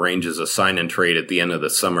kind of arranges a sign and trade at the end of the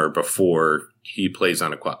summer before he plays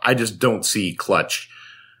on I just don't see Clutch.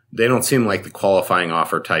 They don't seem like the qualifying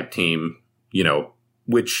offer type team,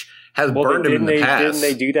 which has burned him in the past. Didn't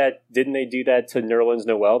they do that? Didn't they do that to Nerlens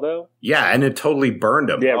Noel though? Yeah, and it totally burned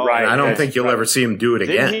him. Yeah, right. I don't think you'll ever see him do it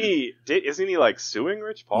again. Isn't he like suing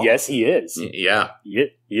Rich Paul? Yes, he is. Yeah, he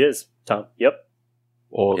is. Tom. Yep.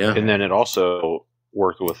 Well, yeah. And then it also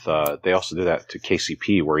worked with. They also did that to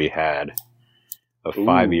KCP, where he had a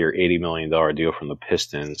 5-year, $80 million deal from the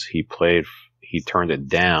Pistons. He turned it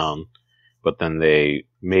down, but then they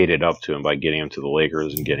made it up to him by getting him to the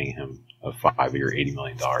Lakers and getting him a 5-year, $80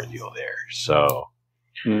 million deal there. So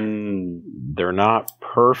they're not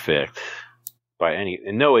perfect by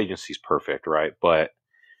and no agency's perfect, right? But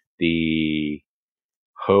the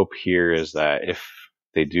hope here is that if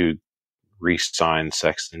they do re-sign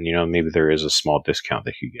Sexton, maybe there is a small discount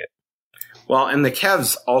they could get. Well, and the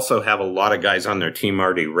Cavs also have a lot of guys on their team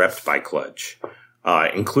already repped by Clutch,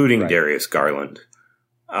 including Darius Garland.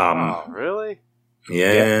 Really?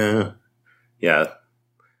 Yeah.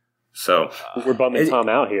 So we're bumming Tom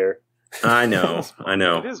out here. I know. I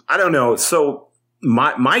don't know. So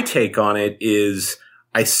my take on it is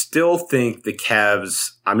I still think the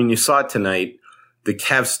Cavs, you saw it tonight, the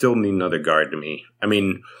Cavs still need another guard to me.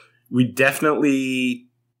 We definitely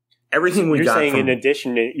everything we got from,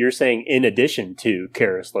 you're saying in addition to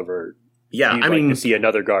Karis LeVert. Yeah, you'd like to see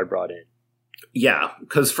another guard brought in. Yeah,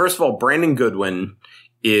 because first of all, Brandon Goodwin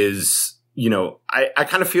is, I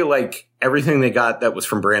kind of feel like everything they got that was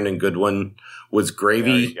from Brandon Goodwin was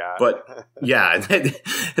gravy, but yeah,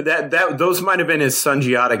 that those might have been his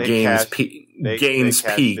Sungiata Gaines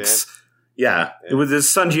peaks. Yeah, it was his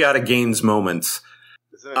Sungiata Gaines moments.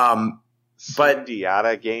 But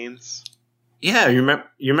Sungiata Gaines. Yeah, you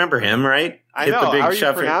remember him, right? I know. How are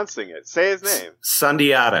you pronouncing it? Say his name.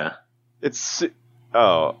 Sundiata.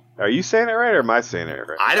 Are you saying it right or am I saying it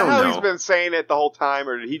right? I don't know. He's been saying it the whole time,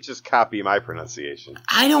 or did he just copy my pronunciation?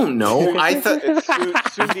 I don't know. I thought it's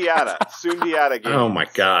Sundiata. Sundiata Gaines. Oh my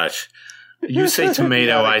gosh! You say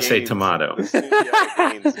tomato, I say tomato.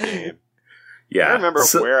 Sundiata Gaines game. Yeah. I remember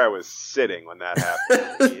where I was sitting when that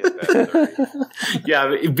happened. He hit that 30.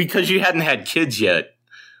 Yeah, because you hadn't had kids yet.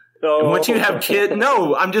 Oh. Once you have kids,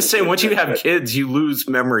 no, I'm just saying, once you have kids, you lose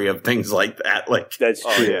memory of things like that. Like That's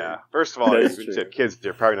true. Oh, yeah. First of all, That's if you true. have kids,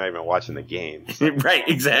 they're probably not even watching the game. right,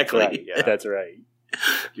 exactly. Right. Yeah. That's right.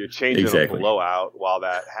 You're changing Exactly. a blowout while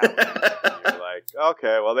that happens. You're like,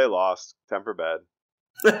 okay, well, they lost. Time for bed.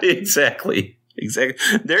 Exactly.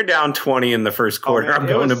 They're down 20 in the first quarter. I'm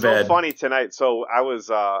going to bed. It was so funny tonight. So I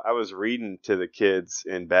was reading to the kids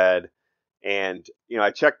in bed, and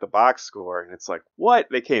I checked the box score, and it's like, what?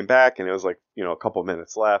 They came back, and it was like a couple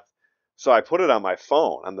minutes left. So I put it on my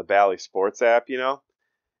phone on the Bally Sports app,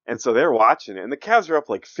 and so they're watching it, and the Cavs are up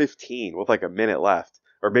like 15 with like a minute left,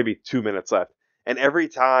 or maybe 2 minutes left, and every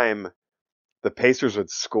time the Pacers would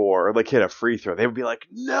score or like hit a free throw, they would be like,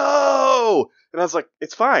 no! And I was like,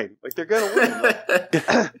 it's fine. Like, they're going to win. Like,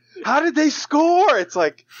 how did they score? It's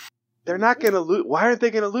like, they're not going to lose. Why aren't they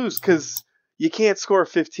going to lose? Because you can't score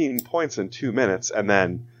 15 points in 2 minutes. And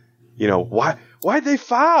then, why'd they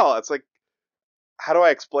foul? It's like, how do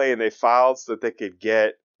I explain they fouled so that they could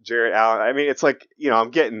get Jarrett Allen? I mean, it's like,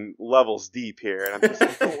 I'm getting levels deep here. And I'm just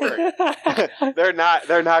like, don't worry. They're not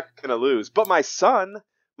going to lose. But my son,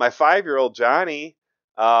 my 5-year-old Johnny,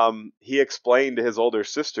 he explained to his older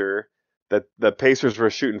sister that the Pacers were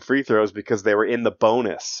shooting free throws because they were in the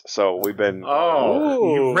bonus. So we've been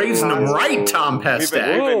you're raising them right, Tom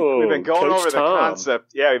Pestak. we've been going Coach over the Tom.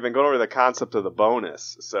 concept. Yeah, we've been going over the concept of the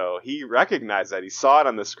bonus. So he recognized that. He saw it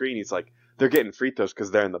on the screen. He's like, they're getting free throws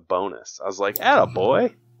because they're in the bonus. I was like, atta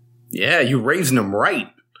boy. Yeah, you're raising them right.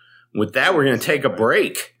 With that, we're going to take a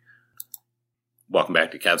break. Welcome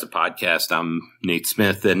back to Cavs Podcast. I'm Nate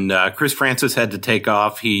Smith, and Chris Francis had to take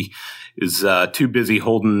off. He is too busy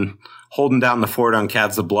holding down the fort on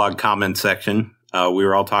Cavs the Blog comment section. We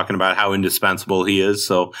were all talking about how indispensable he is,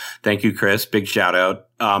 so thank you, Chris. Big shout out.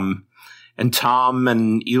 And Tom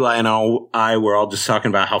and Eli and I were all just talking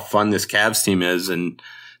about how fun this Cavs team is. And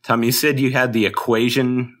Tom, you said you had the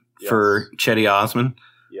equation for Cedi Osman.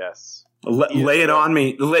 Yes. Lay it on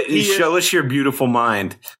me. Show us your beautiful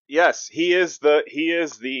mind. Yes, he is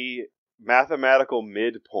the mathematical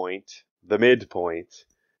midpoint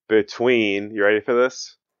between, you ready for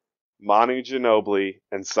this? Manu Ginobili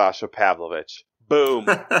and Sasha Pavlovich. Boom.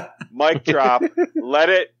 Mic drop. Let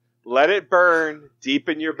it burn deep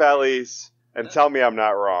in your bellies and tell me I'm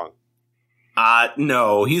not wrong.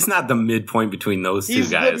 No, he's not the midpoint between those two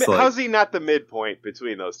guys. How's he not the midpoint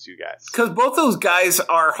between those two guys? Because both those guys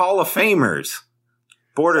are Hall of Famers.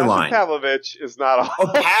 Borderline. Sasha Pavlovich is not a Hall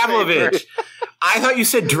of Pavlovich. I thought you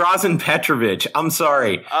said Drazen Petrovic. I'm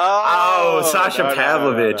sorry. Sasha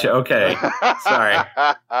Pavlovich. No. Okay. Sorry.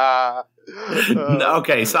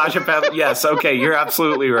 Okay, Sasha Pavlovich. Yes, okay, you're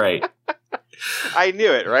absolutely right. I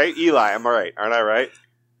knew it, right? Eli, I'm all right. Aren't I right?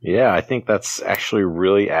 Yeah, I think that's actually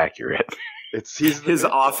really accurate. His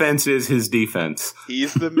offense is his defense.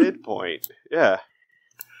 He's the midpoint. Yeah.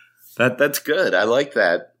 That's good. I like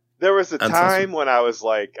that. There was a time when I was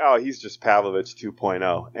like, oh, he's just Pavlovich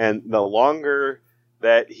 2.0. And the longer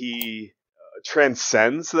that he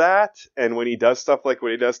transcends that, and when he does stuff like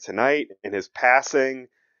what he does tonight, and his passing,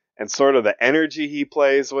 and sort of the energy he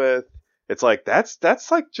plays with, it's like, that's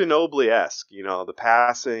like Ginobili-esque, the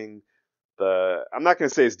passing. I'm not going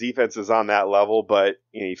to say his defense is on that level, but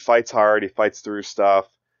he fights hard. He fights through stuff.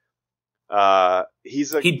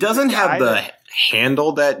 He doesn't have the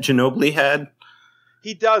handle that Ginobili had.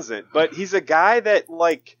 He doesn't, but he's a guy that,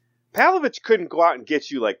 like, Pavlovich couldn't go out and get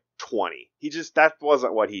you like 20. That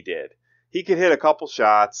wasn't what he did. He could hit a couple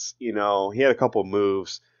shots, he had a couple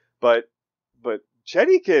moves, but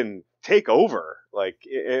Cedi can take over, like,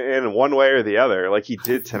 in one way or the other, like he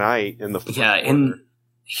did tonight in the fourth quarter. And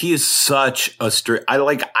he is such a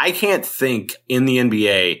I can't think in the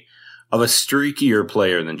NBA of a streakier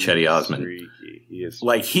player than Cedi Osman. Streaky. He is.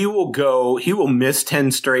 Like, he will miss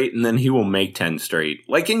 10 straight and then he will make 10 straight.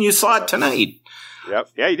 Like, and you saw it tonight. Yep.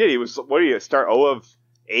 Yeah, he did. He was, what did he start 0 of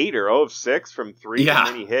 8 or 0 of 6 from 3? Yeah. And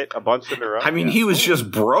then he hit a bunch in a row. I mean, he was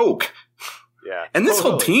just broke. Yeah. And this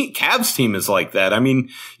whole Cavs team is like that. I mean,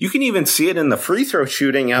 you can even see it in the free throw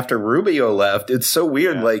shooting after Rubio left. It's so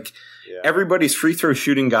weird. Yeah. Like, everybody's free throw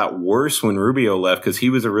shooting got worse when Rubio left because he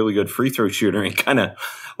was a really good free throw shooter, and kind of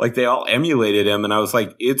like they all emulated him. And I was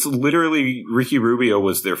like, it's literally Ricky Rubio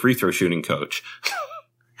was their free throw shooting coach.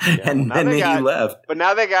 And then he left. But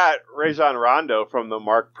now they got Rajon Rondo from the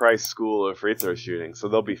Mark Price School of Free Throw Shooting, so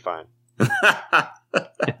they'll be fine.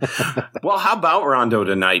 Well, how about Rondo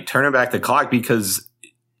tonight? Turning back the clock, because,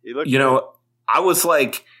 I was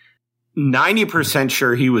like 90%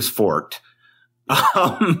 sure he was forked. Like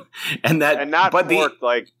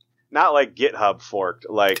not like GitHub forked.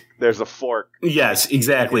 Like there's a fork. Yes,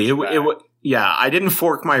 exactly. Yeah, I didn't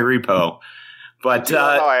fork my repo, but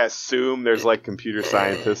how I assume there's like computer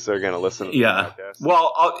scientists that are going to listen to the podcast.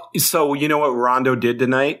 Well, so you know what Rondo did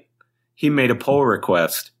tonight? He made a pull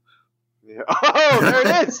request. Yeah. Oh, there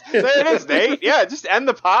it is. There it is, Nate. Yeah, just end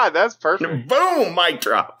the pod. That's perfect. Boom, mic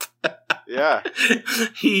drop. Yeah.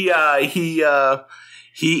 He had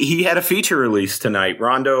a feature release tonight.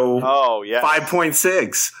 Rondo. Oh, yeah.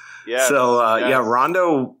 5.6. Yeah. So yeah,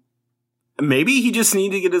 Rondo. Maybe he just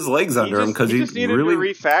needed to get his legs under him because he just needed really to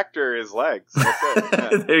refactor his legs. That's it.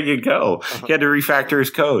 Yeah. There you go. He had to refactor his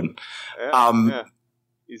code. Yeah,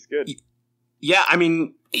 he's good. Yeah, I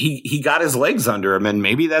mean, he got his legs under him, and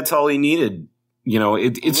maybe that's all he needed. You know,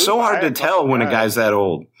 it's so hard to tell when a guy's that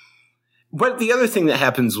old. But the other thing that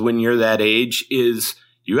happens when you're that age is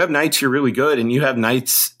you have nights you're really good, and you have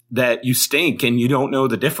nights that you stink, and you don't know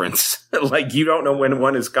the difference. Like, you don't know when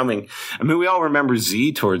one is coming. I mean, we all remember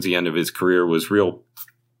Z towards the end of his career was real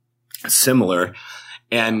similar.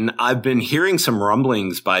 And I've been hearing some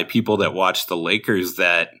rumblings by people that watch the Lakers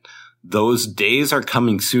that those days are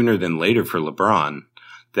coming sooner than later for LeBron.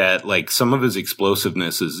 That, like, some of his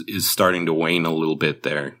explosiveness is starting to wane a little bit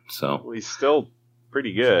there. So well, he's still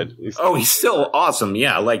pretty good. He's still awesome.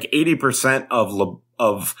 Yeah, like 80%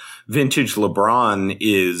 of vintage LeBron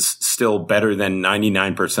is still better than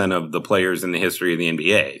 99% of the players in the history of the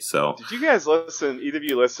NBA. So, did you guys listen? Either of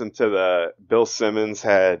you listened to the Bill Simmons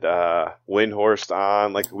had Windhorst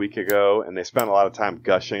on like a week ago, and they spent a lot of time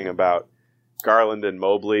gushing about Garland and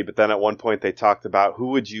Mobley. But then at one point they talked about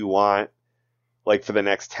who would you want, like for the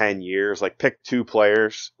next 10 years, like pick two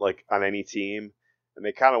players like on any team. And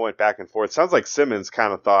they kind of went back and forth. Sounds like Simmons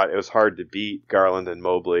kind of thought it was hard to beat Garland and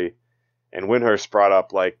Mobley. And Windhorst brought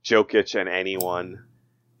up like Jokic and anyone.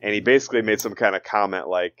 And he basically made some kind of comment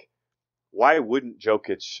like, why wouldn't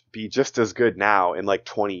Jokic be just as good now in like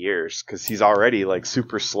 20 years? Because he's already like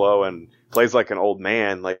super slow and plays like an old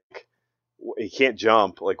man. Like he can't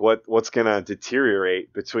jump. Like what's going to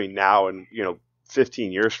deteriorate between now and,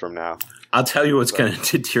 15 years from now? I'll tell you what's going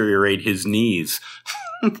to deteriorate his knees.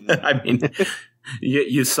 I mean...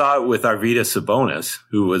 You saw it with Arvydas Sabonis,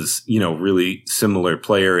 who was, really similar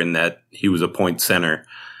player in that he was a point center.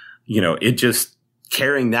 It just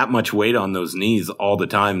carrying that much weight on those knees all the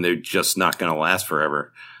time, they're just not going to last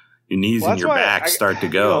forever. Your knees and your back start to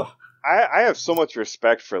go. I have so much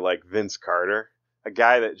respect for like Vince Carter, a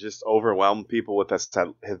guy that just overwhelmed people with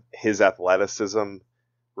his athleticism,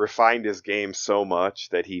 refined his game so much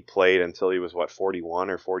that he played until he was 41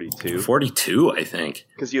 or 42. 42, I think.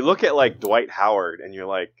 Because you look at like Dwight Howard and you're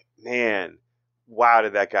like, man, wow,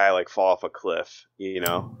 did that guy like fall off a cliff?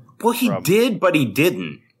 Well, he did, but he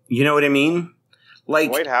didn't. You know what I mean? Like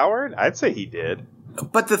Dwight Howard, I'd say he did.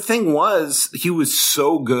 But the thing was, he was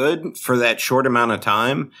so good for that short amount of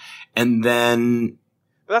time, and then.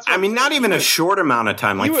 Not even a short amount of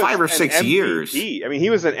time, like 5 or 6 years. I mean, he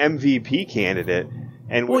was an MVP candidate.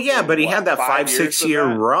 And but he had that 5-6 year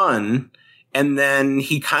run, and then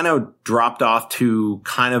he kind of dropped off to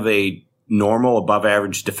kind of a normal above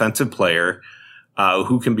average defensive player,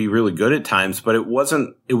 who can be really good at times, but it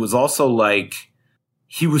was also like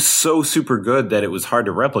he was so super good that it was hard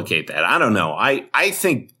to replicate that. I don't know. I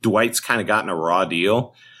think Dwight's kind of gotten a raw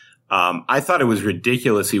deal. I thought it was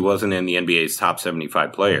ridiculous he wasn't in the NBA's top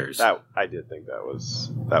 75 players. I did think that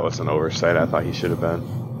was an oversight. I thought he should have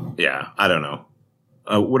been. Yeah, I don't know.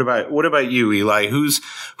 What about you, Eli? Who's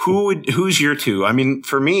your two? I mean,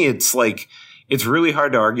 for me, it's like it's really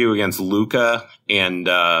hard to argue against Luka and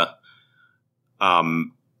Luka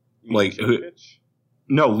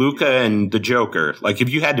and the Joker. Like if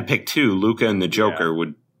you had to pick two, Luka and the Joker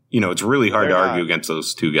would. It's really hard to argue against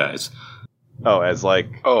those two guys. Oh, as like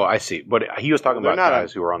I see. But he was talking about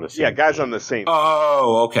guys who were on the same. Yeah, guys on the same.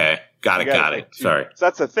 Oh, okay. Got it. Sorry. So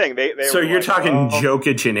that's the thing. They so you're like, talking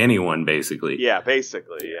Jokic and anyone, basically. Yeah,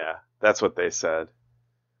 basically. Yeah, that's what they said.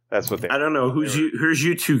 That's what they. I don't know who's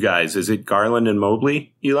you two guys. Is it Garland and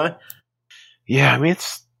Mobley, Eli? Yeah, I mean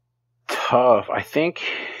it's tough. I think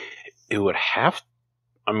it would have.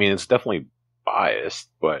 I mean, it's definitely biased,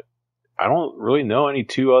 but I don't really know any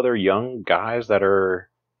two other young guys that are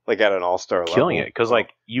like at an all-star level killing it. Because like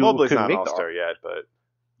you Mobley's could not make an all-star yet, but.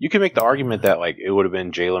 You can make the argument that like it would have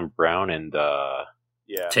been Jaylen Brown and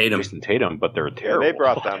Jason Tatum, but they're terrible. Yeah, they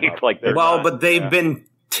brought them up. But they've been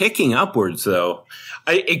ticking upwards though.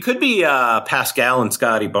 It could be Pascal and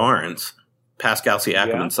Scotty Barnes. Pascal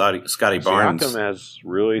Siakam and Scotty Barnes. Siakam has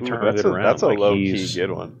really turned it around. That's a low-key good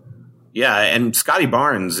one. Yeah, and Scotty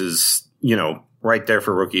Barnes is right there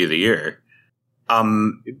for Rookie of the Year.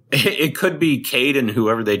 It could be Cade and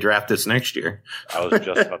whoever they draft this next year. I was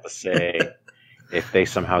just about to say, if they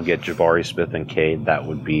somehow get Jabari Smith and Cade, that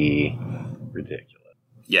would be ridiculous.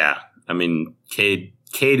 Yeah, I mean, Cade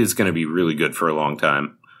is going to be really good for a long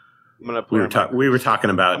time. I'm gonna put we were talking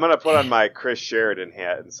about. I'm gonna put on my Chris Sheridan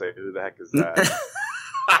hat and say, "Who the heck is that?"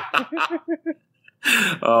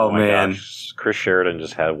 Oh man, gosh. Chris Sheridan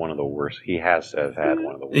just had one of the worst. He has had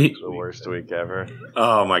one of the worst. The worst week ever.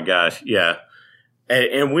 Oh my gosh, yeah.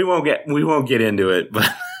 And we won't get into it, but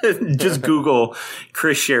just Google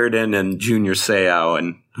Chris Sheridan and Junior Seau,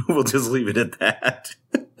 and we'll just leave it at that.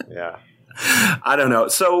 Yeah. I don't know.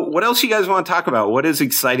 So, what else you guys want to talk about? What is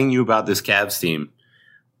exciting you about this Cavs team?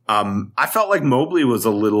 I felt like Mobley was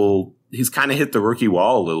he's kind of hit the rookie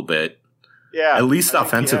wall a little bit. Yeah. At least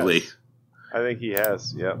offensively. I think he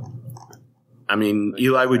has. Yep. I mean,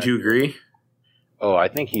 Eli, would you agree? Oh, I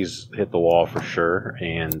think he's hit the wall for sure,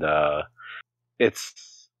 and I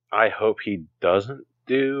hope he doesn't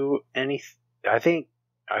do anything.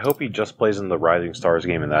 I hope he just plays in the Rising Stars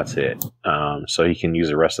game and that's it. So he can use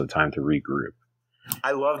the rest of the time to regroup.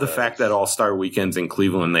 I love the fact that All-Star Weekend's in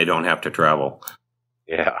Cleveland, they don't have to travel.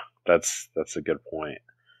 Yeah, that's a good point.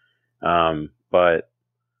 But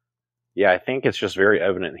yeah, I think it's just very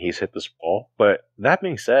evident he's hit this ball. But that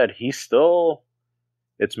being said,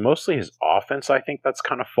 it's mostly his offense, I think, that's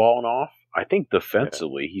kind of fallen off. I think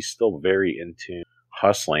defensively, he's still very into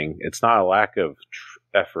hustling. It's not a lack of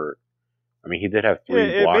effort. I mean, he did have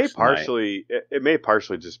 3 blocks. It may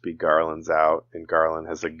partially just be Garland's out, and Garland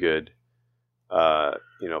has a good,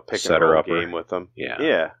 pick and roll game with him.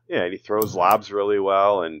 Yeah. And he throws lobs really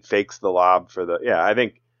well and fakes the lob for the. Yeah, I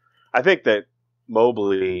think that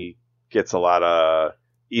Mobley gets a lot of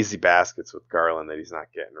easy baskets with Garland that he's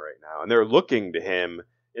not getting right now, and they're looking to him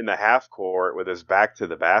in the half court with his back to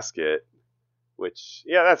the basket. Which,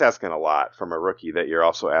 yeah, that's asking a lot from a rookie that you're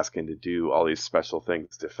also asking to do all these special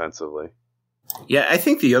things defensively. Yeah, I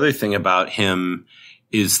think the other thing about him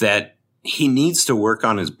is that he needs to work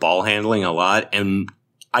on his ball handling a lot. And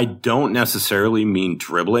I don't necessarily mean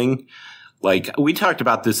dribbling. Like, we talked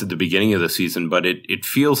about this at the beginning of the season, but it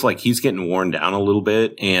feels like he's getting worn down a little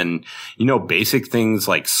bit. And, basic things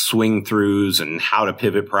like swing throughs and how to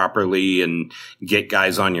pivot properly and get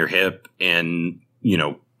guys on your hip and,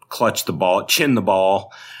 clutch the ball, chin the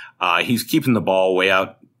ball. He's keeping the ball way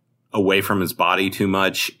out away from his body too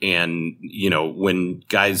much. And, when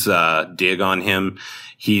guys dig on him,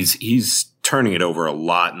 he's turning it over a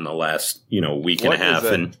lot in the last, week and a half.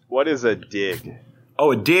 What is a dig?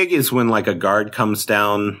 Oh, a dig is when like a guard comes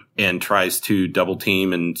down and tries to double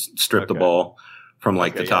team and strip the ball from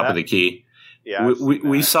the top of the key. Yeah,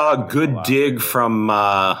 we saw a good dig from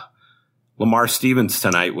Lamar Stevens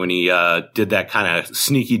tonight when he did that kind of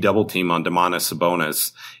sneaky double team on Domantas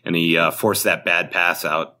Sabonis, and he forced that bad pass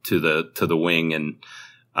out to the wing, and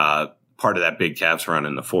part of that big Cavs run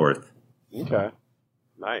in the fourth. Okay,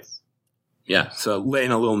 nice. Yeah, so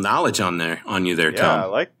laying a little knowledge on you there, Tom. Yeah, I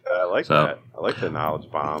like that. I like that. I like the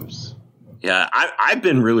knowledge bombs. Yeah, I've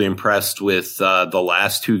been really impressed with the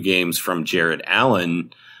last 2 games from Jarrett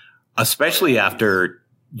Allen, especially after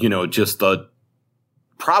just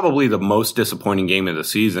probably the most disappointing game of the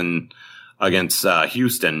season against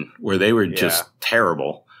Houston, where they were just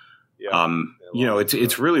terrible. Yeah.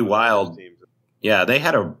 It's really wild. Yeah, they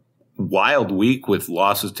had a wild week with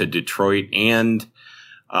losses to Detroit and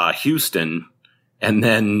Houston, and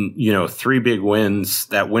then 3 big wins.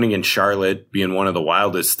 That win against Charlotte being one of the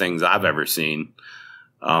wildest things I've ever seen.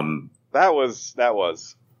 That was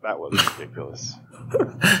ridiculous.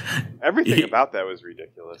 Everything about that was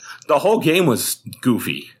ridiculous. The whole game was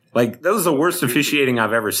goofy. Like, that was the worst officiating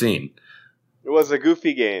I've ever seen. It was a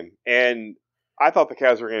goofy game, and I thought the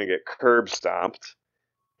Cavs were going to get curb stomped.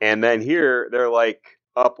 And then here, they're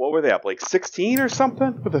up. What were they up? 16 or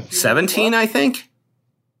something? With 17, I think.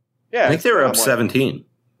 Yeah, I think they were up 17.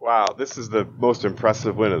 Wow, this is the most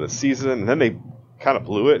impressive win of the season. And then they kind of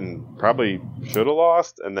blew it and probably should have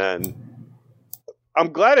lost. And then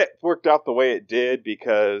I'm glad it worked out the way it did,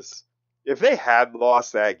 because if they had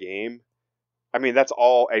lost that game, I mean, that's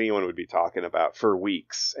all anyone would be talking about for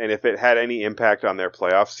weeks. And if it had any impact on their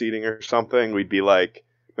playoff seeding or something, we'd be like,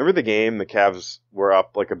 remember the game the Cavs were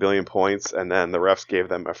up 1 billion points and then the refs gave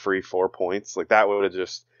them a free 4 points? That would have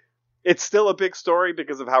just... It's still a big story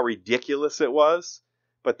because of how ridiculous it was.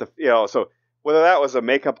 But so whether that was a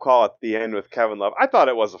makeup call at the end with Kevin Love, I thought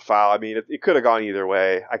it was a foul. I mean, it could have gone either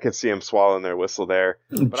way. I could see him swallowing their whistle there.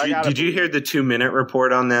 But did you hear the 2-minute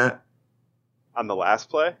report on that? On the last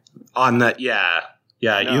play? On that, yeah.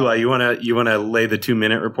 No. Eli, you wanna lay the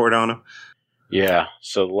 2-minute report on him? Yeah.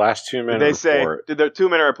 So the last 2 minute report. Did the 2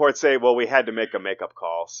 minute report say, well, we had to make a makeup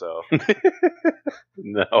call, so.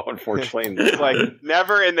 No, unfortunately not. It's like,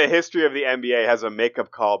 never in the history of the NBA has a makeup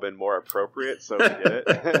call been more appropriate, so we did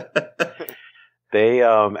it. They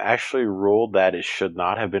actually ruled that it should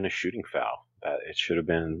not have been a shooting foul. That it should have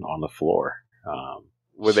been on the floor.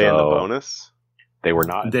 Were they in the bonus? They were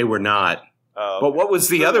not. They were not. But what was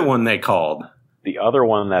the other one they called? The other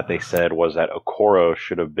one that they said was that Okoro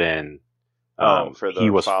should have been. He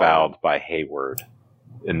was fouled by Hayward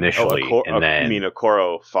initially, and then you mean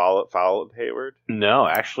Okoro fouled Hayward? No,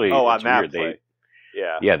 actually, on that weird.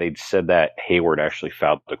 play. They said that Hayward actually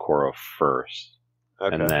fouled Okoro first,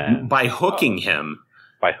 and then by hooking him,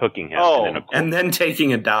 and then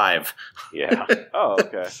taking a dive. Yeah. Oh,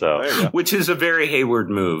 okay. So, which is a very Hayward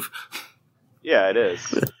move. Yeah, it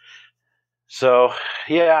is. So,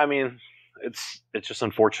 yeah, I mean, it's just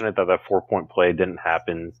unfortunate that 4-point play didn't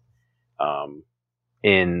happen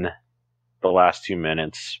in the last 2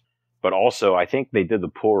 minutes. But also, I think they did the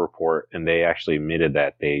pool report, and they actually admitted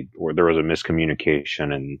that there was a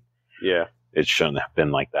miscommunication, and it shouldn't have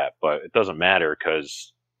been like that. But it doesn't matter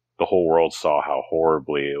because the whole world saw how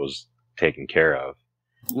horribly it was taken care of.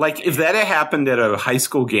 Like, if that had happened at a high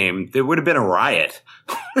school game, there would have been a riot.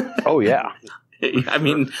 Oh, yeah. I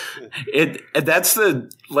mean, that's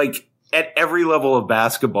at every level of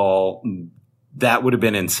basketball, that would have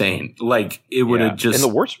been insane. Like, it would have just...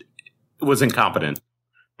 And the worst... It was incompetent.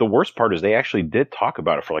 The worst part is they actually did talk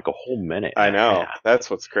about it for like a whole minute. I know. Yeah. That's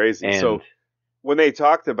what's crazy. And so, when they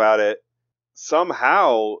talked about it,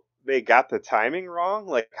 somehow they got the timing wrong.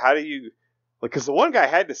 Like, how do you... Like, because the one guy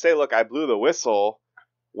had to say, look, I blew the whistle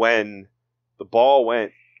when the ball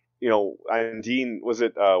went, and Dean, was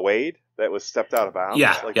it Wade that was stepped out of bounds?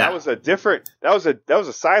 Yeah. That was a different, that was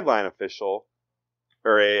a sideline official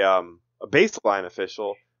or a baseline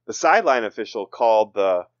official. The sideline official called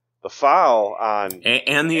the foul on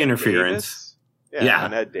and the Ed interference. Davis. Yeah,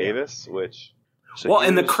 on Ed Davis, which.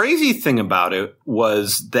 And the crazy thing about it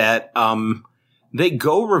was that they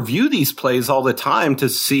go review these plays all the time to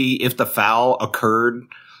see if the foul occurred,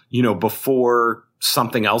 before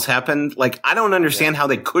something else happened. Like, I don't understand how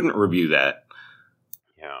they couldn't review that.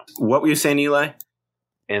 Yeah. What were you saying, Eli?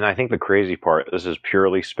 And I think the crazy part, this is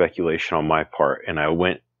purely speculation on my part, and I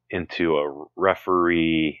went into a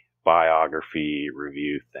referee biography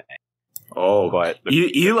review thing. Oh, but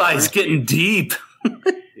Eli's getting deep.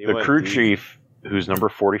 The crew chief, who's number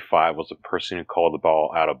 45, was the person who called the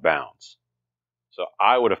ball out of bounds. So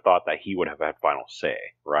I would have thought that he would have had final say,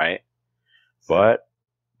 right? But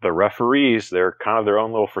the referees, they're kind of their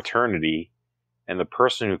own little fraternity, and the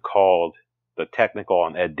person who called the technical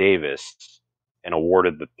on Ed Davis and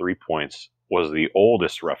awarded the 3 points was the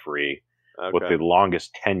oldest referee with the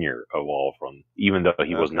longest tenure of all of them, even though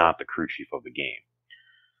he was not the crew chief of the game.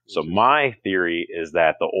 So my theory is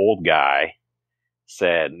that the old guy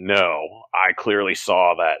said, no, I clearly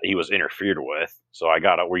saw that he was interfered with, so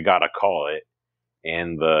we gotta call it.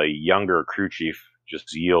 And the younger crew chief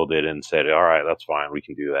just yielded and said, all right, that's fine, we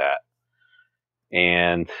can do that.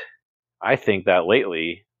 And I think that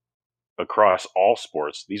lately, across all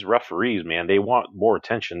sports, these referees, man, they want more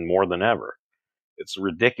attention more than ever. It's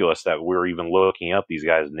ridiculous that we're even looking up these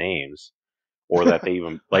guys' names, or that they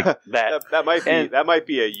even like that. that might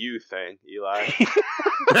be a you thing, Eli.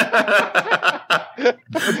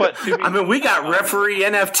 But I mean, we got referee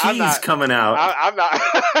NFTs coming out.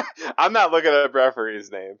 I'm not looking at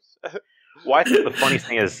referees' names. Well, I think the funny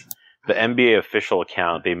thing is the NBA official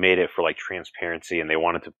account, they made it for like transparency, and they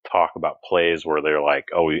wanted to talk about plays where they're like,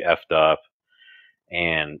 oh, we effed up.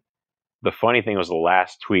 And the funny thing was the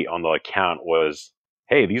last tweet on the account was,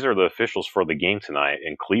 hey, these are the officials for the game tonight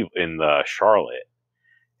in Charlotte.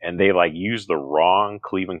 And they like used the wrong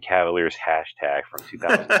Cleveland Cavaliers hashtag from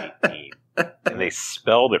 2018. And they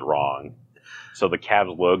spelled it wrong. So the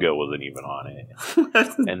Cavs logo wasn't even on it.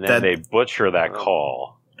 And then they butcher that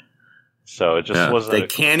call. So it just was. They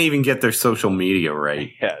can't even get their social media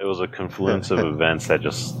right. Yeah, it was a confluence of events that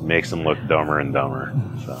just makes them look dumber and dumber.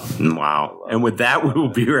 So. Wow. And with that, we will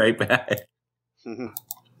be right back.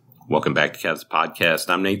 Welcome back to Cavs Podcast.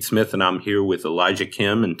 I'm Nate Smith, and I'm here with Elijah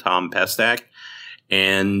Kim and Tom Pestak.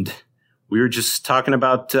 And we were just talking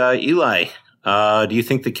about Eli. Do you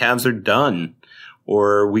think the Cavs are done?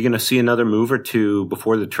 Or are we going to see another move or two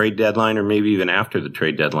before the trade deadline, or maybe even after the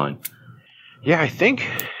trade deadline? Yeah,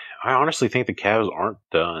 I honestly think the Cavs aren't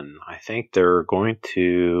done. I think they're going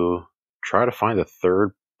to try to find a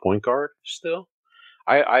third point guard still.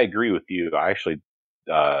 I agree with you. I actually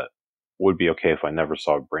would be okay if I never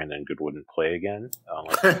saw Brandon Goodwin play again,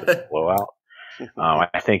 unless it's a blowout.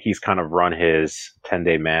 I think he's kind of run his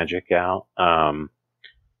 10-day magic out.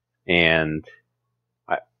 And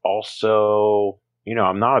I also,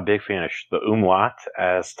 I'm not a big fan of the umlaut,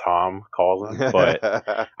 as Tom calls him,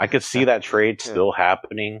 but I could see that trade still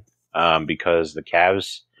happening because the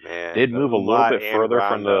Cavs did move a little bit further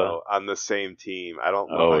from on the same team. I don't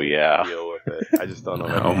know. Oh, yeah. Deal with it. I just don't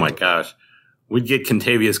know. Oh my gosh. We'd get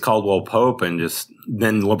Kentavious Caldwell-Pope, and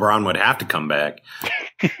then LeBron would have to come back.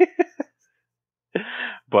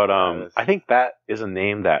 But I think that is a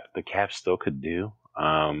name that the Cavs still could do.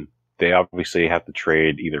 They obviously have to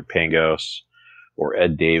trade either Pangos or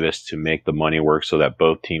Ed Davis to make the money work so that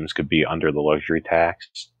both teams could be under the luxury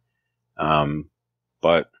tax.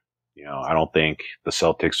 But I don't think the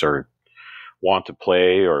Celtics want to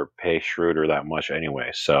play or pay Schroeder that much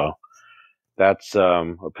anyway. So that's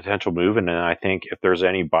a potential move. And then I think if there's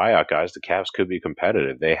any buyout guys, the Cavs could be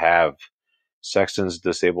competitive. They have Sexton's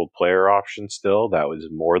disabled player option still. That was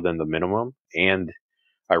more than the minimum. And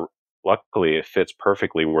luckily it fits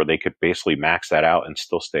perfectly where they could basically max that out and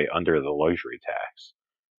still stay under the luxury tax.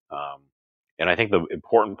 And I think the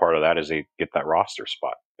important part of that is they get that roster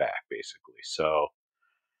spot back, basically. So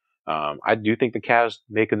I do think the Cavs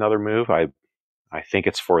make another move. I think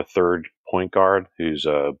it's for a third point guard who's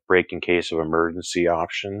a break in case of emergency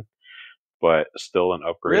option, but still an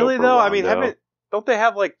upgrade. Really though? Rondo. I mean, don't they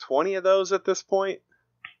have like 20 of those at this point?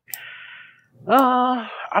 I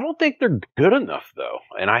don't think they're good enough though.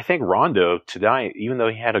 And I think Rondo tonight, even though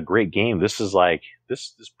he had a great game, this is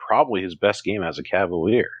probably his best game as a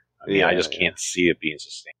Cavalier. I mean, I just can't see it being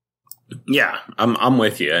sustained. Yeah, I'm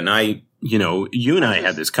with you. And you and I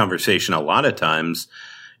had this conversation a lot of times,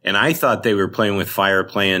 and I thought they were playing with fire,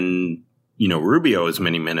 playing, Rubio as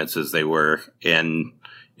many minutes as they were, and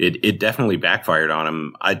it definitely backfired on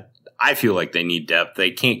him. I feel like they need depth.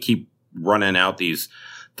 They can't keep running out these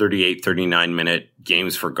 38, 39-minute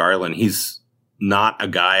games for Garland. He's not a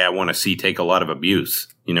guy I want to see take a lot of abuse.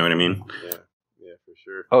 You know what I mean? Yeah, for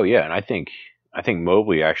sure. Oh, yeah, and I think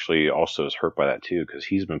Mobley actually also is hurt by that too, because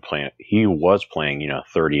he was playing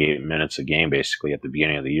 38 minutes a game basically at the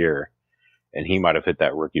beginning of the year, and he might have hit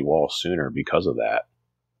that rookie wall sooner because of that.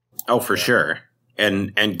 Oh, for sure.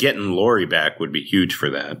 And getting Laurie back would be huge for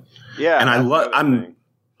that. Yeah, and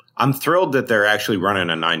I'm thrilled that they're actually running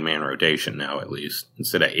a 9-man rotation now, at least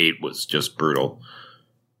instead of 8 was just brutal.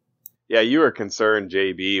 Yeah, you were concerned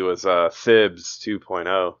JB was Thibs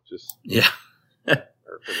 2.0, just yeah.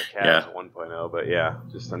 Or for the Cavs 1.0, but yeah,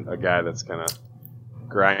 just a guy that's gonna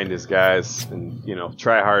grind his guys and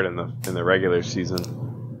try hard in the regular season.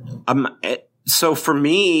 So for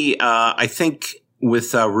me, I think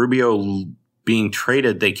with Rubio being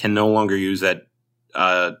traded, they can no longer use that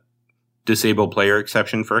disabled player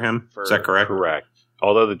exception for him. Is that correct? Correct.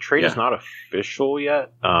 Although the trade is not official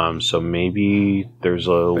yet, so maybe there's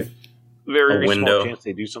a very small chance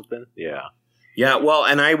they do something. Yeah. Yeah, well,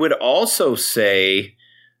 and I would also say,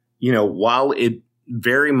 while it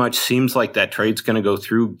very much seems like that trade's going to go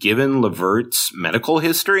through, given LeVert's medical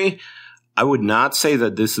history, I would not say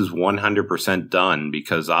that this is 100% done,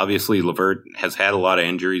 because obviously LeVert has had a lot of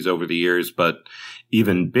injuries over the years, but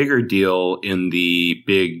even bigger deal in the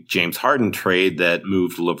big James Harden trade that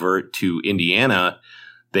moved LeVert to Indiana,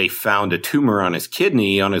 they found a tumor on his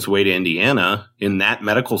kidney on his way to Indiana in that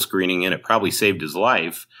medical screening, and it probably saved his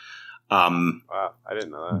life. Wow, I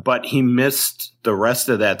didn't know that. But he missed the rest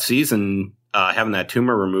of that season having that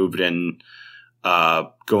tumor removed and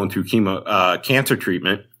going through cancer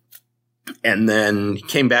treatment, and then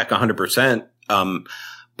came back 100%.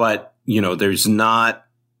 But, there's not,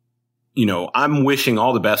 I'm wishing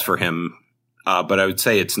all the best for him, but I would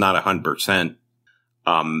say it's not 100%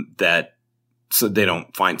 that so they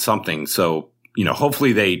don't find something. So,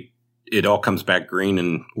 hopefully it all comes back green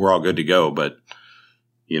and we're all good to go. But,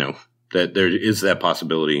 that there is that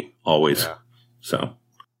possibility always. Yeah. So,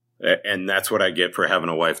 and that's what I get for having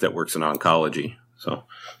a wife that works in oncology. So,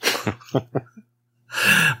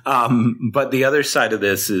 but the other side of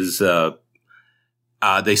this is,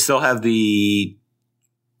 they still have the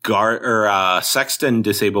Sexton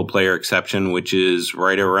disabled player exception, which is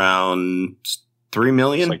right around $3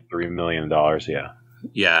 million. It's like $3 million. Yeah.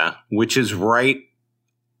 Yeah. Which is right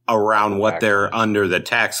around what they're under the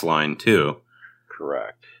tax line too.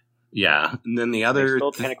 Correct. Yeah, and then the other they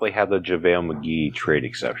still technically have the JaVale McGee trade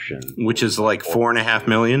exception, which is like $4.5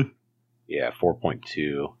 million. Yeah,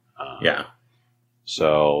 4.2. Yeah,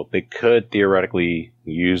 so they could theoretically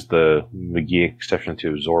use the McGee exception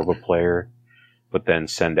to absorb a player, but then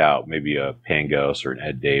send out maybe a Pangos or an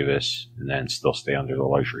Ed Davis, and then still stay under the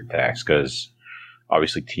luxury tax, because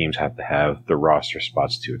obviously teams have to have the roster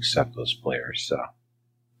spots to accept those players. So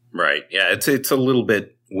Right. Yeah, it's a little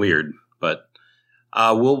bit weird, but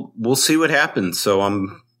we'll see what happens. So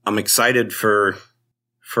I'm excited for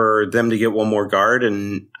them to get one more guard,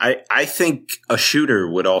 and I think a shooter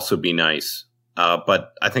would also be nice.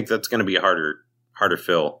 But I think that's going to be a harder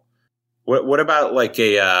fill. What about like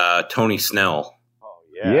a Tony Snell? Oh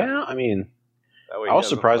yeah. Yeah, I mean, I was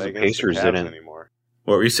surprised the Pacers didn't anymore.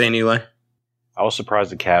 What were you saying, Eli? I was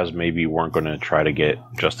surprised the Cavs maybe weren't going to try to get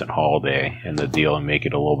Justin Holiday in the deal and make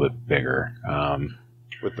it a little bit bigger.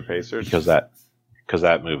 With the Pacers? Because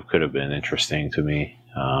that move could have been interesting to me.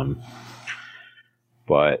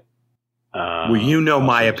 But well, you know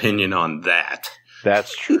my opinion on that.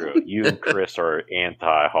 That's true. You and Chris are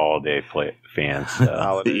anti-Holiday fans.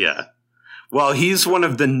 Yeah. Well, he's one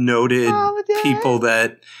of the noted people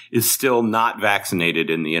that is still not vaccinated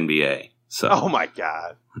in the NBA. So, oh my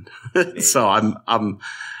God. So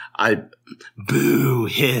I boo,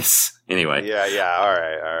 hiss. Anyway. Yeah. All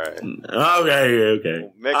right. Okay.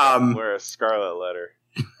 We'll make him wear a scarlet letter.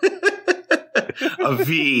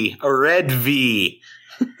 A red V.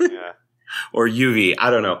 Yeah. Or UV. I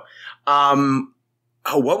don't know.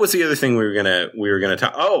 What was the other thing we were gonna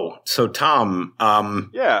talk? Oh, so Tom.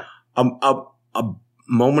 Yeah. A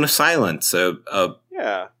moment of silence.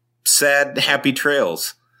 Yeah. Sad, happy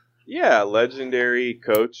trails. Yeah, legendary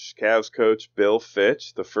coach, Cavs coach Bill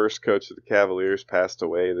Fitch, the first coach of the Cavaliers, passed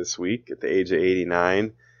away this week at the age of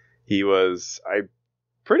 89. He was, I'm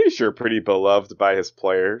pretty sure, pretty beloved by his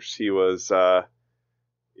players. He was, the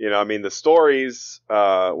stories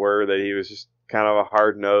were that he was just kind of a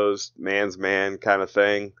hard-nosed, man's man kind of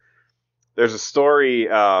thing. There's a story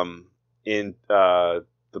in the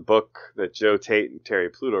book that Joe Tate and Terry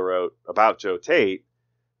Pluto wrote about Joe Tate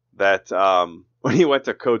that when he went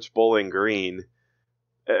to coach Bowling Green,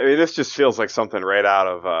 I mean, this just feels like something right out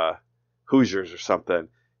of Hoosiers or something.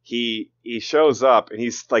 He shows up and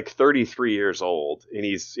he's like 33 years old and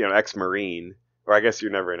he's ex-Marine, or I guess you're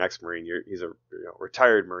never an ex-Marine. He's a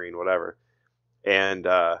retired Marine, whatever. And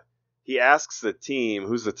he asks the team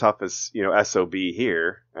who's the toughest SOB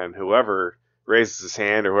here, and whoever raises his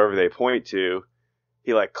hand or whoever they point to,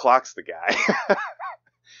 he like clocks the guy.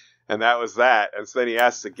 And that was that. And so then he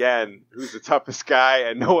asks again, who's the toughest guy?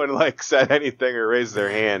 And no one like said anything or raised their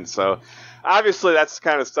hand. So obviously that's the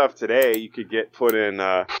kind of stuff today you could get put in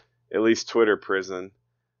at least Twitter prison.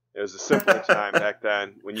 It was a simpler time back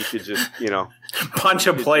then when you could just, punch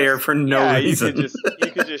a player for no reason.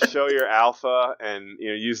 You could just show your alpha and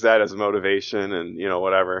use that as motivation and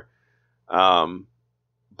whatever.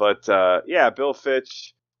 Bill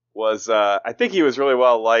Fitch was I think he was really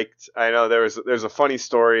well liked. I know there's a funny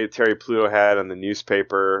story Terry Pluto had in the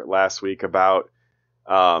newspaper last week about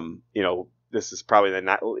this is probably the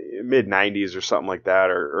mid 90s or something like that,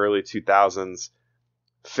 or early 2000s.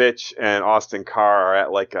 Fitch and Austin Carr are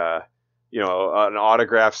at like an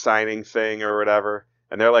autograph signing thing or whatever,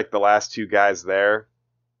 and they're like the last two guys there,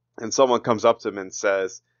 and someone comes up to him and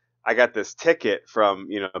says, I got this ticket from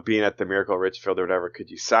being at the Miracle Richfield or whatever,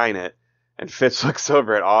 could you sign it? And Fitch looks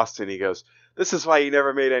over at Austin. He goes, this is why you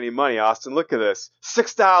never made any money, Austin. Look at this.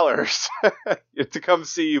 $6 to come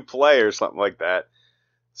see you play or something like that.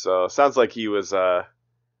 So it sounds like he was a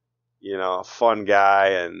fun guy,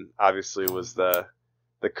 and obviously was the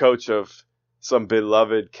coach of some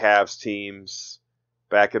beloved Cavs teams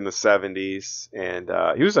back in the 70s. And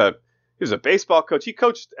he was a baseball coach. He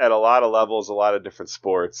coached at a lot of levels, a lot of different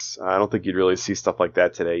sports. I don't think you'd really see stuff like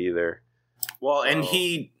that today either. Well, and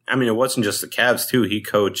it wasn't just the Cavs, too. He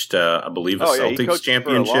coached, I believe, a Celtics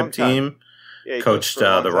championship team. Yeah, he coached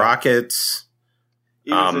the Rockets.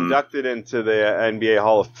 He was inducted into the NBA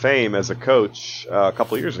Hall of Fame as a coach a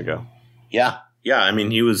couple of years ago. Yeah. Yeah, I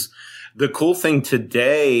mean, he was... The cool thing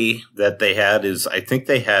today that they had is I think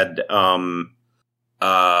they had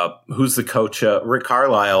who's the coach? Rick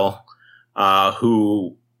Carlisle,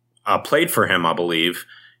 who played for him, I believe,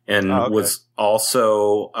 and was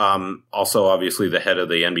also obviously the head of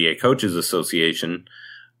the NBA Coaches Association,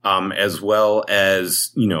 as well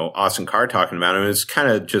as Austin Carr talking about him. It's kind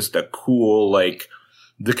of just a cool, like,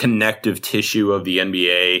 the connective tissue of the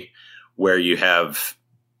NBA, where you have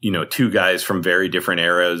two guys from very different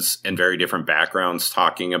eras and very different backgrounds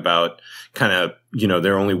talking about kind of,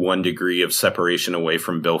 they're only 1 degree of separation away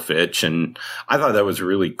from Bill Fitch. And I thought that was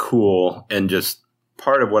really cool, and just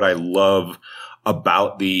part of what I love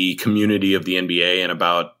about the community of the NBA and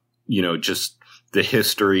about, just the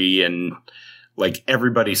history, and like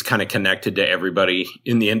everybody's kind of connected to everybody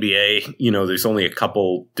in the NBA. There's only a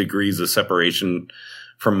couple degrees of separation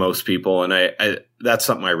from most people. And I that's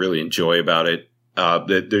something I really enjoy about it.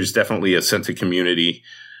 There's definitely a sense of community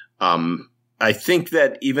I think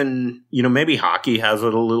that even, maybe hockey has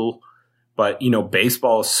it a little, but,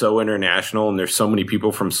 baseball is so international and there's so many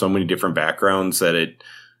people from so many different backgrounds that it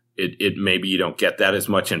maybe you don't get that as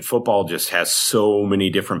much. And football just has so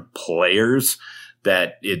many different players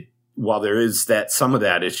that while there is some of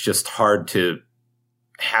that, it's just hard to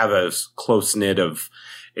have a close knit of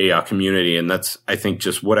a community. And that's, I think,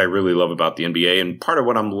 just what I really love about the NBA. And part of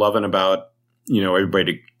what I'm loving about,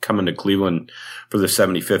 everybody coming to Cleveland for the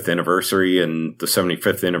 75th anniversary, and the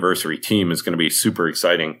 75th anniversary team is going to be super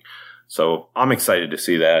exciting. So I'm excited to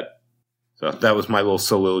see that. So that was my little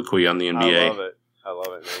soliloquy on the NBA. I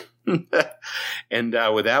love it, Nate. And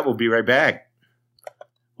with that, we'll be right back.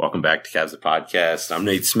 Welcome back to Cavs the Podcast. I'm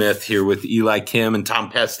Nate Smith here with Eli Kim and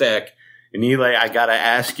Tom Pestek. And Eli, I got to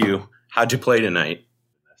ask you, how'd you play tonight?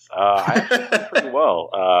 I played pretty well.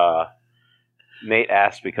 Nate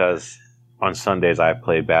asked because on Sundays I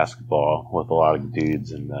play basketball with a lot of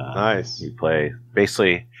dudes, and nice. We play.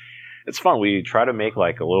 Basically, it's fun. We try to make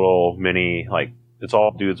like a little mini, like it's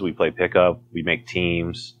all dudes. We play pickup. We make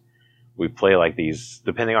teams. We play like these,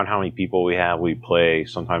 depending on how many people we have, we play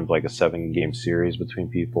sometimes like a 7-game series between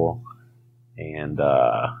people and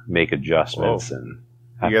make adjustments. Whoa. And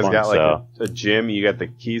have you guys fun. Got like a gym you got the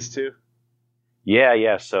keys to?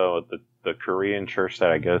 Yeah. So the Korean church that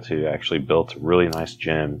I go to actually built a really nice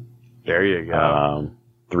gym. There you go.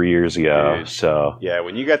 3 years ago. Dude. So yeah,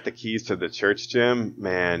 when you got the keys to the church gym,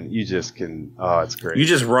 man, you just can. Oh, it's great. You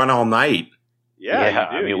just run all night. Yeah,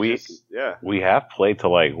 I mean, we have played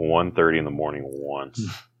till like 1:30 in the morning once,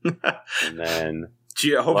 and then.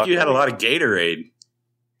 Gee, I hope you had a lot of Gatorade.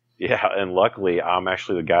 Yeah, and luckily, I'm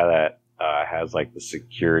actually the guy that has like the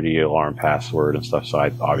security alarm password and stuff, so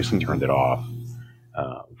I obviously turned it off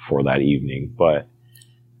for that evening. But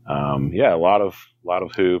yeah, a lot of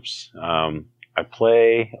hoops. I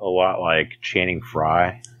play a lot like Channing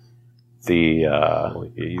Frye, the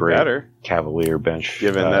great Cavalier bench.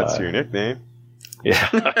 Given that's your nickname.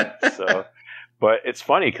 Yeah. So, but it's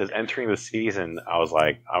funny because entering the season, I was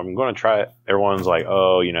like, I'm going to try it. Everyone's like,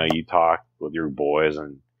 oh, you talk with your boys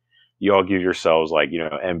and you all give yourselves like,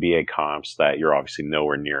 NBA comps that you're obviously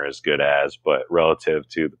nowhere near as good as, but relative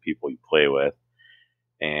to the people you play with.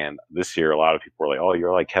 And this year, a lot of people were like, oh,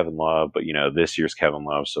 you're like Kevin Love, but this year's Kevin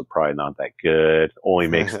Love, so probably not that good. Only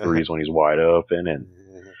makes threes when he's wide open. And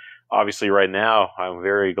obviously, right now, I'm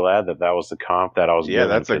very glad that was the comp that I was given.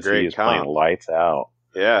 That's a great comp. Playing lights out.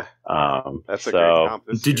 Yeah. That's a great comp.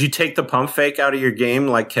 Did you take the pump fake out of your game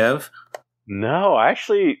like Kev? No, I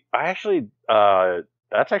actually,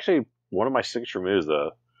 that's actually one of my signature moves.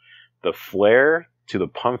 The flare to the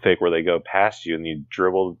pump fake where they go past you and you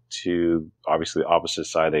dribble to obviously the opposite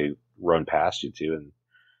side they run past you to, and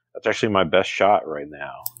that's actually my best shot right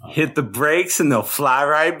now. Hit the brakes and they'll fly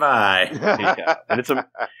right by. Yeah. And it's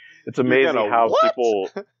amazing how people.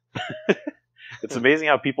 It's amazing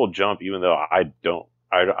how people jump, even though I don't.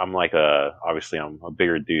 I'm like obviously I'm a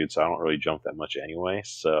bigger dude, so I don't really jump that much anyway.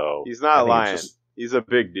 So he's not lying. He's a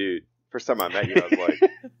big dude. First time I met you, I was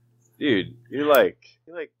like, dude, you're like.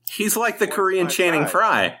 He's like the Korean Channing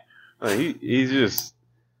Frye. He's just,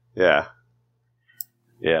 yeah.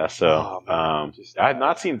 Yeah, so I have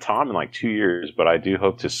not seen Tom in like 2 years, but I do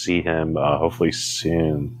hope to see him hopefully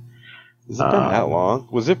soon. Has it been that long?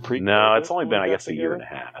 Was it pre-COVID? No, it's only been, I guess, a year and a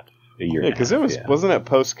half. Because wasn't it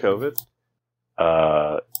post-COVID?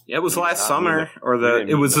 Yeah, it was last summer,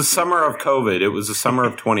 it was the summer of COVID. It was the summer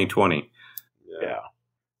of 2020. Yeah.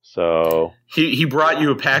 So he brought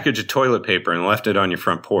you a package of toilet paper and left it on your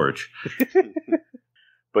front porch.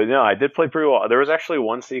 But no, I did play pretty well. There was actually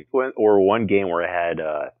one sequence or one game where I had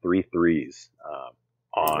 3 threes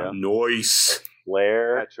on nice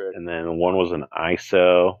flare, and then one was an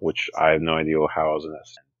ISO, which I have no idea how I was in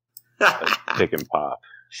that pick and pop.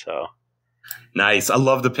 So nice. I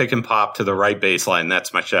love the pick and pop to the right baseline.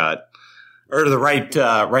 That's my shot, or to the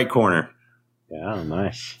right corner. Yeah,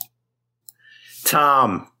 nice.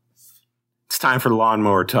 Tom, it's time for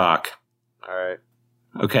lawnmower talk. All right.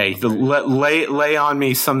 Okay, lay on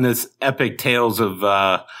me some of this epic tales of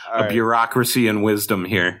bureaucracy and wisdom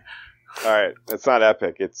here. All right, it's not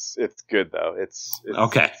epic. It's good though. It's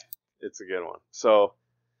okay. It's a good one. So,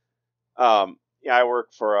 yeah, I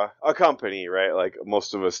work for a company, right? Like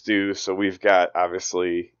most of us do. So we've got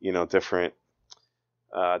obviously different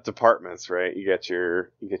departments, right? You get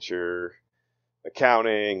your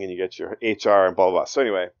accounting and you get your HR and blah blah blah. So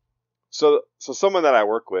anyway, so someone that I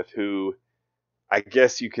work with who, I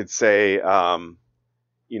guess you could say,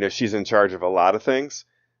 she's in charge of a lot of things.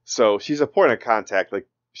 So she's a point of contact. Like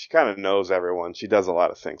she kind of knows everyone. She does a lot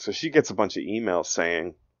of things. So she gets a bunch of emails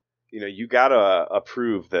saying, you gotta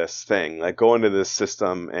approve this thing. Like, go into this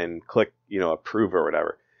system and click, approve or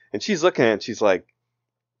whatever. And she's looking at it and she's like,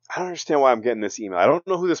 I don't understand why I'm getting this email. I don't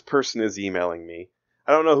know who this person is emailing me.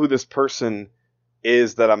 I don't know who this person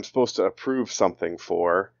is that I'm supposed to approve something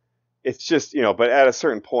for. It's just, but at a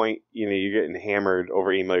certain point, you're getting hammered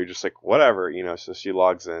over email. You're just like, whatever, so she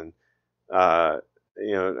logs in. I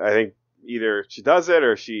think either she does it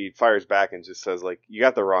or she fires back and just says, like, you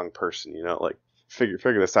got the wrong person, like,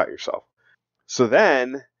 figure this out yourself. So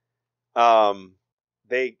then,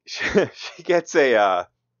 she gets a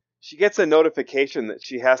notification that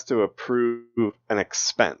she has to approve an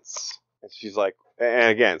expense. And she's like, and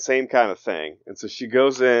again, same kind of thing. And so she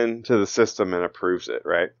goes into the system and approves it,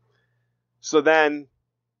 right? So then,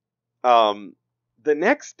 the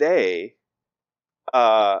next day,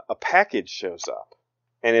 a package shows up,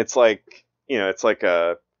 and it's like, it's like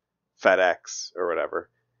a FedEx or whatever,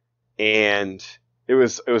 and it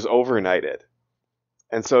was overnighted,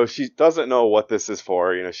 and so she doesn't know what this is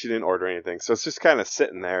for. She didn't order anything, so it's just kind of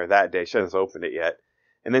sitting there that day. She hasn't opened it yet,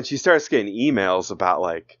 and then she starts getting emails about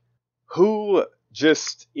like who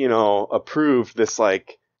just approved this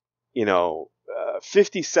like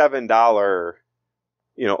 $57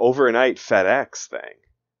 overnight FedEx thing.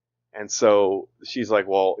 And so she's like,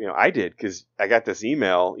 well, I did because I got this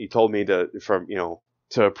email. You told me to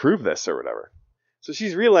approve this or whatever. So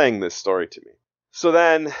she's relaying this story to me. So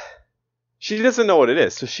then she doesn't know what it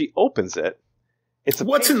is. So she opens it.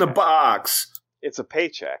 What's in the box? It's a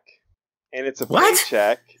paycheck. And it's a what?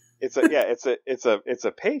 paycheck. It's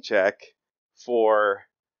a paycheck for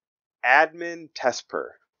Admin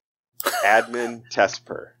Tesper. Admin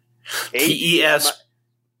Tesper. TES.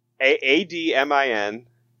 ADMIN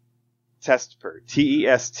Testper.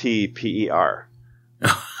 TESTPER.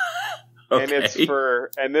 Okay.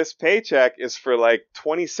 And this paycheck is for like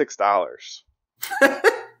 $26.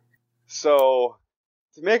 So,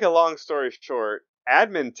 to make a long story short,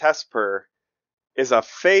 Admin Tesper is a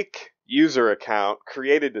fake user account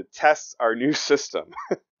created to test our new system.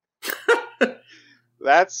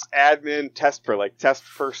 That's Admin Tesper, like test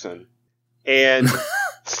person. And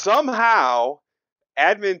somehow,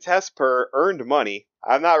 Admin Tesper earned money.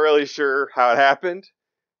 I'm not really sure how it happened.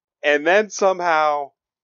 And then somehow,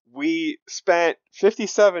 we spent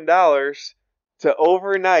 $57 to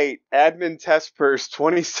overnight Admin Tesper's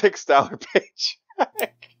 $26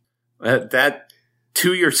 paycheck. That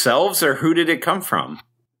to yourselves, or who did it come from?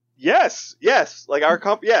 Yes. Like our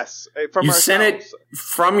company, yes. From you sent it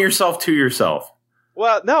from yourself to yourself.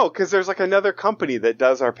 Well, no, because there's like another company that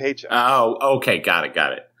does our paycheck. Oh, okay. Got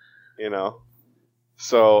it.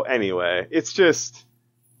 So anyway,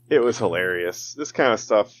 it was hilarious. This kind of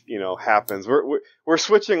stuff, happens. We're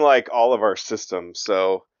switching like all of our systems.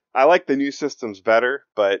 So I like the new systems better,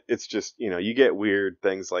 but it's just, you get weird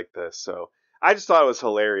things like this. So I just thought it was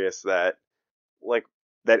hilarious that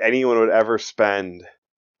anyone would ever spend,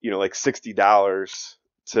 like $60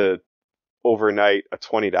 to overnight a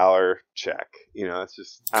 $20 check. It's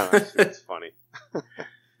just, I don't know, it's funny.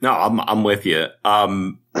 No, I'm with you.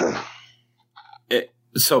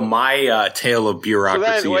 So my tale of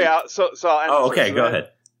bureaucracy. Go ahead.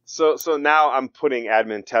 So now I'm putting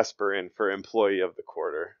Admin Tesper in for Employee of the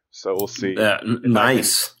Quarter. So we'll see.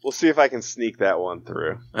 Nice. We'll see if I can sneak that one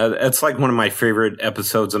through. It's like one of my favorite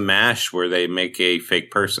episodes of MASH where they make a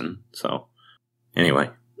fake person. So anyway,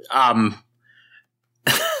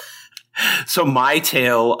 so my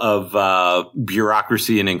tale of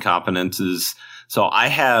bureaucracy and incompetence is. So I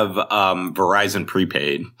have Verizon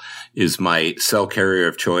Prepaid is my cell carrier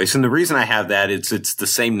of choice. And the reason I have that is it's the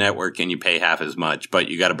same network and you pay half as much, but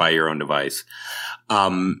you got to buy your own device.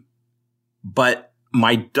 But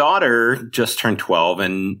my daughter just turned 12,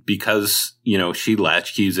 and because, she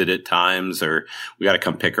latchkeys it at times, or we got to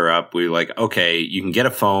come pick her up, we're like, okay, you can get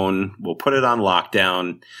a phone. We'll put it on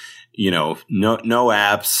lockdown. No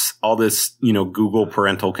apps, all this, Google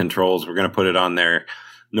parental controls. We're going to put it on there.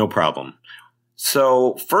 No problem.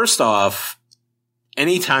 So first off,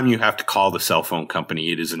 anytime you have to call the cell phone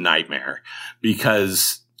company, it is a nightmare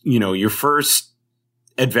because, your first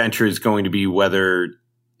adventure is going to be whether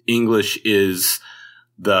English is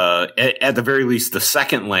at the very least, the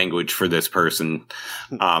second language for this person.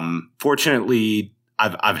 Fortunately,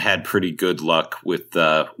 I've had pretty good luck with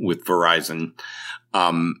Verizon.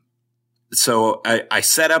 So I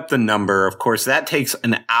set up the number. Of course, that takes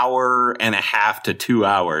an hour and a half to 2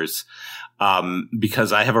 hours.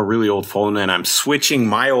 Because I have a really old phone and I'm switching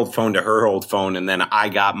my old phone to her old phone, and then I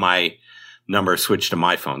got my number switched to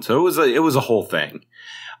my phone. So it was a whole thing.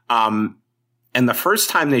 And the first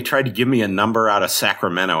time they tried to give me a number out of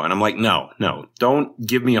Sacramento, and I'm like, no, don't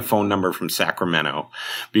give me a phone number from Sacramento,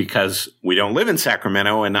 because we don't live in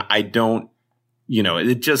Sacramento, and I don't,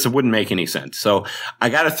 it just wouldn't make any sense. So I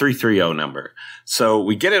got a 330 number. So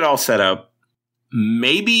we get it all set up.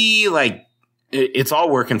 Maybe it's all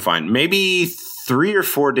working fine. Maybe 3 or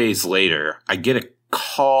 4 days later, I get a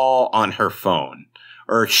call on her phone,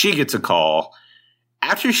 or she gets a call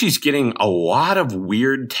after she's getting a lot of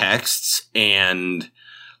weird texts and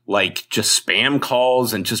just spam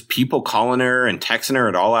calls and just people calling her and texting her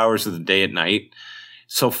at all hours of the day at night.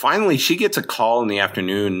 So finally she gets a call in the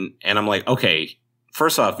afternoon, and I'm like, okay,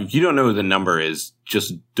 first off, if you don't know who the number is,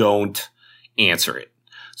 just don't answer it.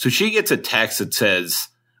 So she gets a text that says,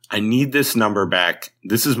 I need this number back.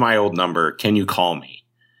 This is my old number. Can you call me?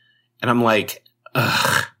 And I'm like,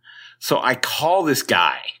 ugh. So I call this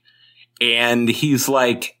guy. And he's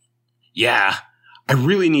like, yeah, I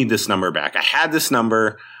really need this number back. I had this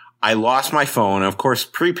number. I lost my phone. Of course,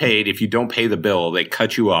 prepaid, if you don't pay the bill, they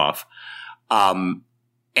cut you off. And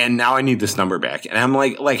now I need this number back. And I'm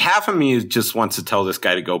like half of me just wants to tell this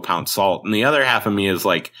guy to go pound salt. And the other half of me is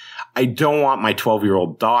like, I don't want my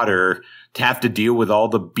 12-year-old daughter to have to deal with all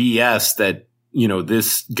the BS that,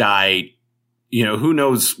 this guy, who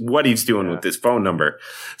knows what he's doing with this phone number.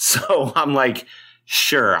 So I'm like,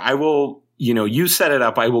 sure, I will, you set it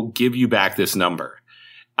up. I will give you back this number.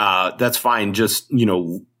 That's fine. Just,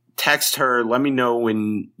 text her. Let me know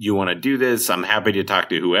when you want to do this. I'm happy to talk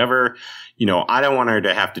to whoever. I don't want her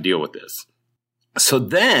to have to deal with this. So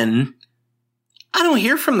then I don't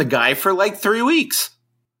hear from the guy for 3 weeks.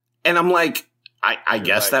 And I'm like, I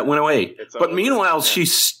guess that went away. But meanwhile,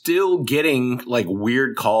 she's still getting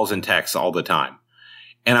weird calls and texts all the time.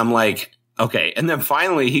 And I'm like, okay. And then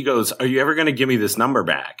finally he goes, are you ever going to give me this number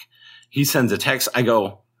back? He sends a text. I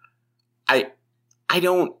go,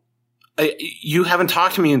 you haven't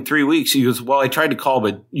talked to me in 3 weeks. He goes, well, I tried to call,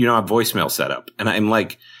 but you don't have voicemail set up. And I'm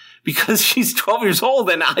like, because she's 12 years old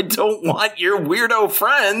and I don't want your weirdo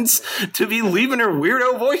friends to be leaving her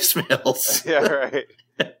weirdo voicemails. Yeah, right.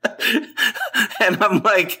 And I'm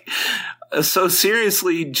like, so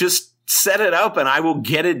seriously, just set it up and I will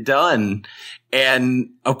get it done.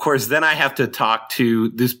 And of course, then I have to talk to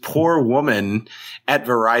this poor woman at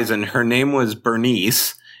Verizon. Her name was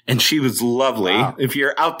Bernice, and she was lovely. Wow. If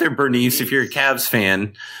you're out there, Bernice, if you're a Cavs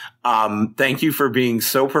fan, thank you for being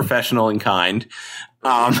so professional and kind. She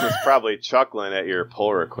was probably chuckling at your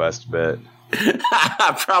pull request bit.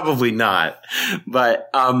 Probably not. But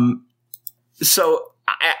so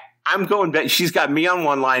I'm going back. She's got me on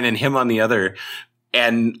one line and him on the other.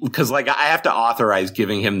 And because I have to authorize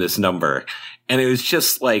giving him this number. And it was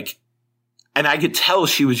just and I could tell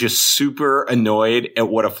she was just super annoyed at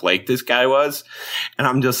what a flake this guy was. And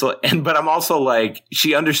I'm just but I'm also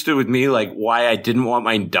she understood with me, why I didn't want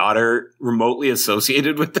my daughter remotely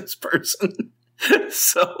associated with this person.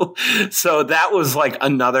 So that was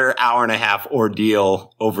another hour and a half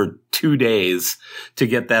ordeal over 2 days to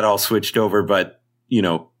get that all switched over. But,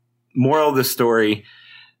 moral of the story,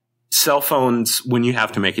 cell phones, when you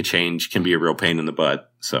have to make a change, can be a real pain in the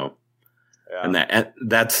butt. So, yeah. And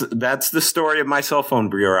that's the story of my cell phone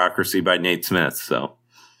bureaucracy by Nate Smith. So,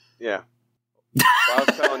 yeah. Well, I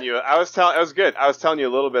was telling you, it was good. I was telling you a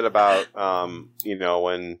little bit about,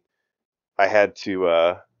 when I had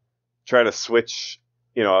to try to switch,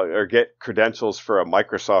 or get credentials for a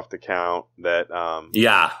Microsoft account that,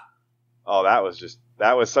 yeah. Oh, that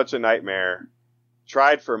was such a nightmare.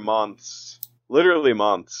 Tried for months, literally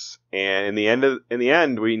months. And in the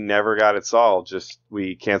end, we never got it solved.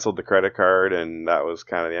 We canceled the credit card, and that was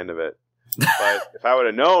kind of the end of it. But if I would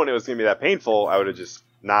have known it was going to be that painful, I would have just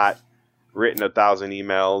not written 1,000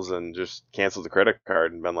 emails and just canceled the credit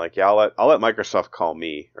card and been like, yeah, I'll let Microsoft call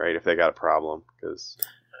me, right, if they got a problem. Because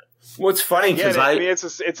what's funny, because I mean, it's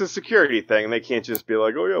a security thing, and they can't just be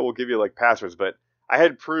like, oh yeah, we'll give you passwords. But I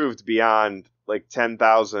had proved beyond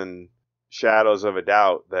 10,000 shadows of a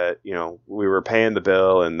doubt that we were paying the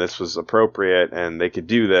bill and this was appropriate and they could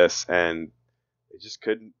do this, and they just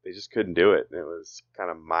couldn't do it. And it was kind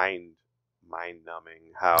of mind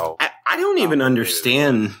numbing how I don't even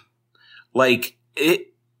understand. It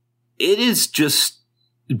is just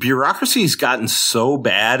bureaucracy's gotten so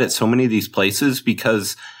bad at so many of these places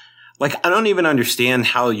because I don't even understand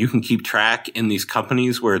how you can keep track in these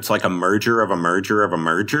companies where it's a merger of a merger of a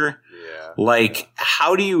merger. Yeah.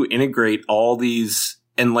 How do you integrate all these?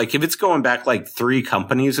 And if it's going back 3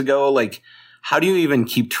 companies ago, how do you even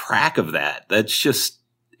keep track of that? It's just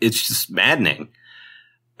maddening.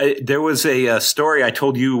 There was a story I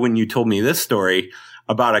told you when you told me this story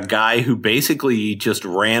about a guy who basically just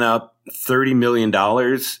ran up $30 million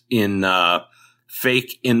in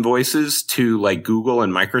fake invoices to like Google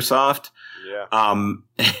and Microsoft. Yeah.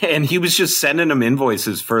 And he was just sending them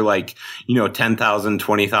invoices for like, $10,000,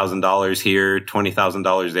 $20,000 here,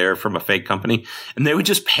 $20,000 there from a fake company. And they would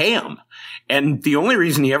just pay him. And the only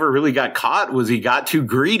reason he ever really got caught was he got too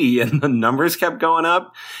greedy and the numbers kept going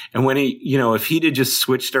up. And when he, if he'd have just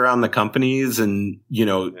switched around the companies and,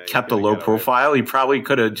 kept a low profile, he probably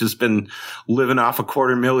could have just been living off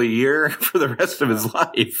 $250,000 a year for the rest of his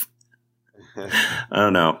life. I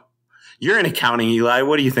don't know. You're in accounting, Eli.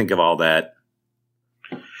 What do you think of all that?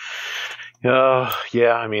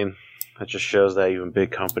 Yeah, I mean, that just shows that even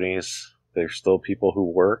big companies, there's still people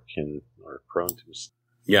who work and are prone to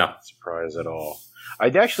surprise at all. I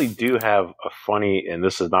actually do have a funny, and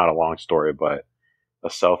this is not a long story, but a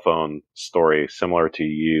cell phone story similar to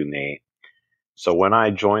you, Nate. So when I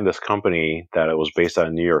joined this company that it was based out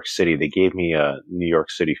of New York City, they gave me a New York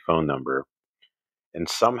City phone number. And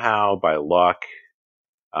somehow, by luck,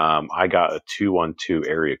 I got a 212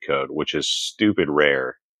 area code, which is stupid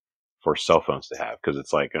rare for cell phones to have because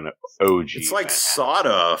it's like an OG. It's like sought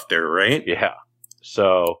after, right? Yeah.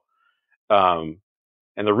 So, and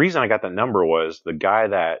the reason I got that number was the guy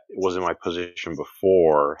that was in my position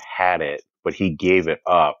before had it, but he gave it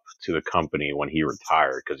up to the company when he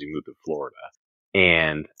retired because he moved to Florida.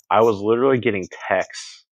 And I was literally getting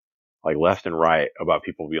texts like left and right about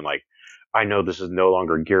people being like, I know this is no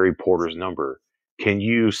longer Gary Porter's number. Can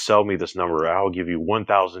you sell me this number? I'll give you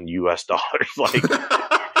 $1,000 US. Like,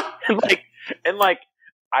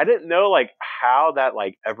 I didn't know like how that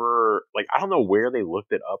like ever, like, I don't know where they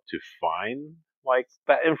looked it up to find like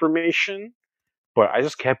that information, but I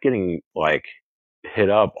just kept getting like hit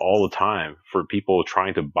up all the time for people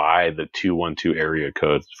trying to buy the 212 area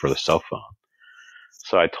codes for the cell phone.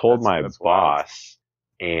 So I told my boss,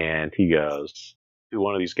 and he goes, "Do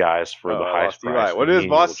one of these guys for the highest price." What did his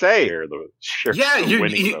boss say?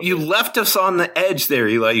 You left us on the edge there,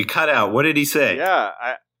 Eli. You cut out. What did he say? Yeah,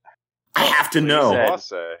 I have to know.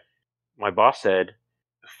 My boss said,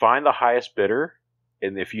 "Find the highest bidder,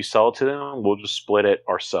 and if you sell it to them, we'll just split it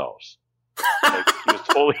ourselves."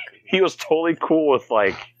 Like, he was totally cool with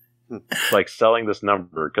like selling this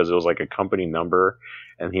number because it was like a company number,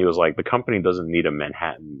 and he was like, the company doesn't need a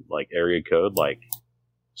Manhattan like area code. Like,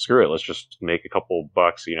 screw it, let's just make a couple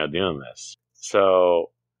bucks, doing this.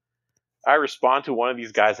 So I respond to one of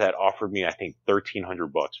these guys that offered me, I think,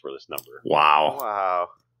 $1,300 for this number. Wow.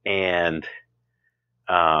 And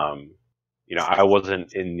I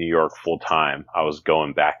wasn't in New York full time. I was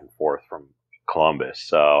going back and forth from Columbus,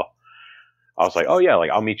 so I was like, "Oh yeah,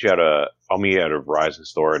 like I'll meet you at a Verizon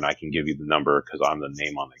store, and I can give you the number because I'm the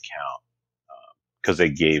name on the account." Because they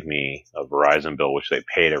gave me a Verizon bill, which they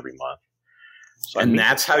paid every month. So and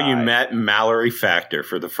that's how you met Mallory Factor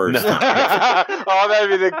for the first time. Oh, that'd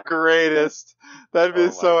be the greatest. That'd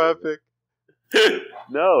be so epic.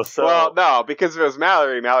 No, because if it was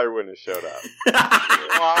Mallory wouldn't have showed up.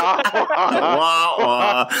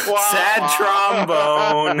 Sad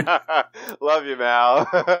trombone. Love you, Mal.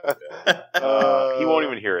 He won't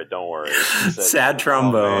even hear it. Don't worry. Sad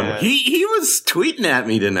trombone. He was tweeting at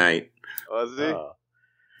me tonight. Was he?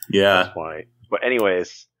 Yeah. That's funny. But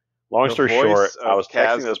anyways, long story short, I was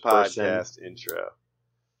texting this person. Intro.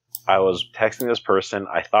 I was texting this person.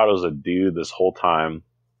 I thought it was a dude this whole time.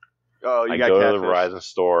 Oh, I go to the Verizon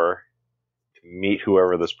store to meet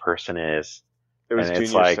whoever this person is. It was and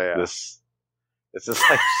it's Junior like Seau. It's just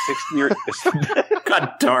like 60 years.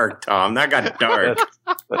 Got dark, Tom. That got dark.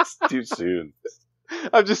 That's too soon.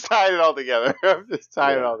 I'm just tying it all together.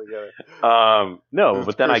 No,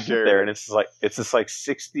 but then I get there and it's this like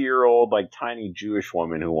 60-year-old like tiny Jewish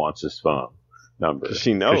woman who wants his phone number.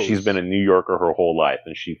 She knows. She's been a New Yorker her whole life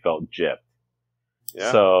and she felt gypped.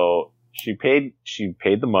 Yeah. So she paid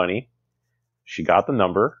the money. She got the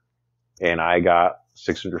number, and I got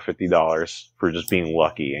 $650 for just being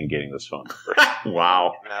lucky and getting this phone number.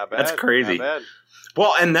 Wow. That's crazy.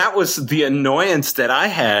 Well, and that was the annoyance that I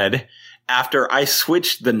had after I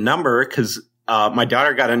switched the number because my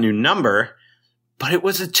daughter got a new number, but it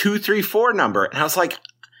was a 234 number. And I was like,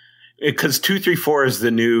 because 234 is the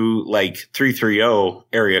new like 330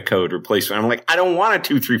 area code replacement. I'm like, I don't want a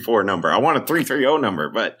 234 number. I want a 330 number.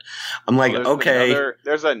 But I'm like, okay.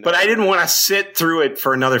 But I didn't want to sit through it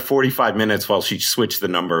for another 45 minutes while she switched the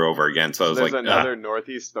number over again. So I was there's like, another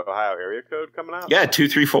Northeast Ohio area code coming out? Yeah,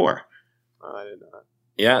 234. Oh, I didn't know that.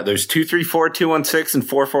 Yeah, there's 234, 216, and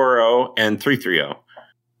 440, and 330.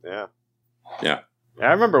 Yeah. I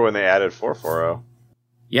remember when they added 440.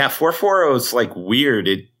 Yeah, 440 is like weird.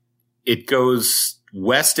 It goes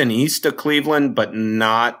west and east of Cleveland, but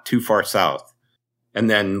not too far south. And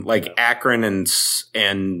then like Akron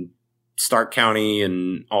and Stark County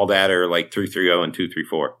and all that are like 330 and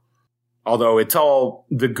 234. Although it's all,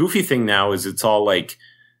 the goofy thing now is it's all like,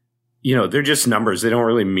 you know, they're just numbers. They don't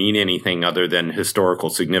really mean anything other than historical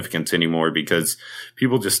significance anymore because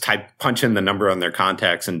people just punch in the number on their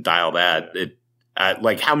contacts and dial that.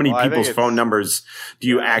 Like how many people's phone numbers do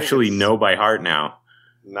you actually know by heart now?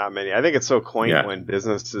 Not many. I think it's so quaint when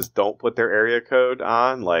businesses don't put their area code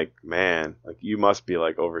on. Like, man, like you must be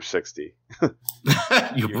like over 60.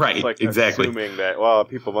 You're right. Like exactly. Assuming that, well,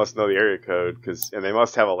 people must know the area code and they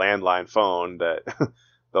must have a landline phone that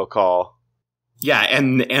they'll call. Yeah,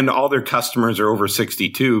 and all their customers are over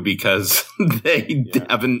 62 because they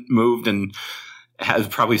haven't moved and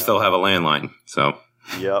probably still have a landline. So.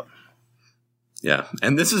 Yep. Yeah,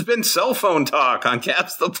 and this has been Cell Phone Talk on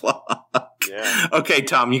Caps the Block. Yeah. Okay,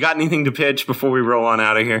 Tom, you got anything to pitch before we roll on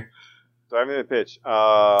out of here? So I'm going to pitch.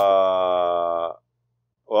 Well,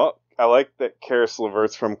 I like that Karis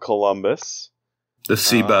LeVert's from Columbus. The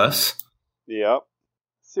C-Bus. Yep.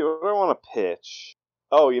 Let's see, what do I want to pitch?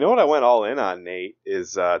 Oh, you know what I went all in on, Nate,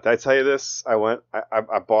 is, did I tell you this? I'm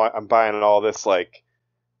buying all this, like,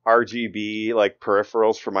 RGB, like,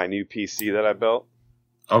 peripherals for my new PC that I built.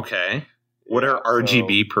 Okay. What are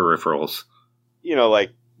RGB peripherals? You know,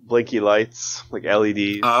 like blinky lights, like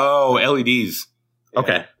LEDs. Oh, LEDs.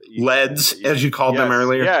 Okay. LEDs, as you called them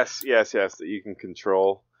earlier? Yes, that you can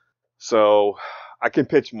control. So I can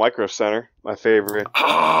pitch Micro Center, my favorite.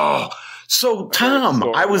 Oh, so Tom,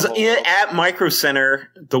 I was at Micro Center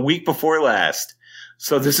the week before last.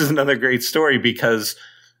 So this is another great story because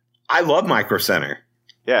I love Micro Center.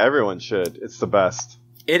 Yeah, everyone should. It's the best.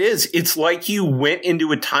 It is. It's like you went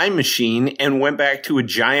into a time machine and went back to a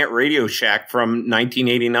giant Radio Shack from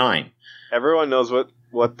 1989. Everyone knows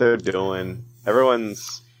what they're doing. The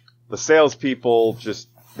salespeople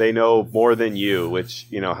they know more than you, which,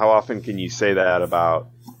 you know, how often can you say that about?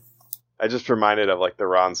 I just reminded of like the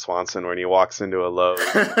Ron Swanson when he walks into a Lowe's.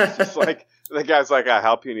 It's just like, the guy's like, I'll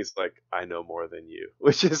help you. And he's like, I know more than you,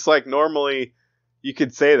 which is like normally you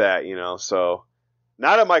could say that, you know, so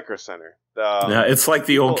not a Micro Center. Yeah, it's like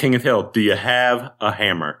the old King of Hill. Do you have a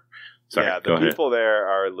hammer? Sorry, yeah, the people there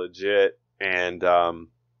are legit, and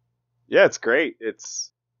it's great. It's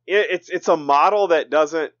a model that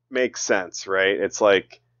doesn't make sense, right? It's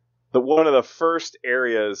like one of the first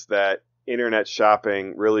areas that internet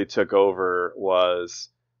shopping really took over was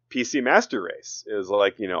PC Master Race. It was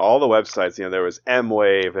like, you know, all the websites. You know, there was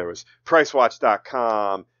MWave, there was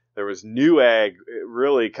PriceWatch.com, there was Newegg. It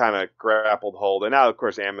really kind of grappled hold, and now of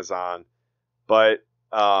course Amazon. But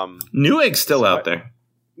Newegg's still out there.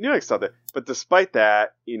 Newegg's still there. But despite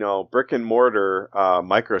that, you know, brick and mortar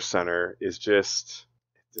Micro Center is there's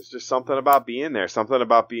just something about being there, something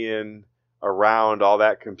about being around all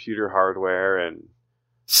that computer hardware and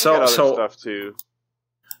other stuff too.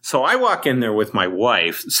 So I walk in there with my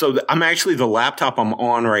wife. So I'm actually the laptop I'm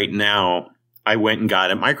on right now. I went and got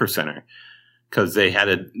at Micro Center. Because they had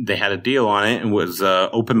a deal on it and was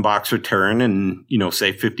open box return and, you know,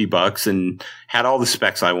 say $50 and had all the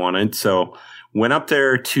specs I wanted. So went up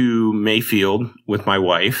there to Mayfield with my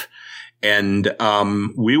wife and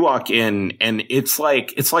we walk in and it's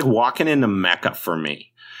like walking into Mecca for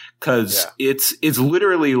me. Cause it's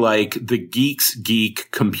literally like the Geek's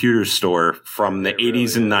Geek computer store from the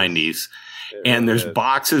 80s and 90s. And there's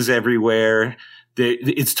boxes everywhere.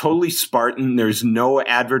 It's totally Spartan. There's no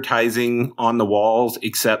advertising on the walls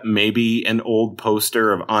except maybe an old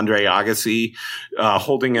poster of Andre Agassi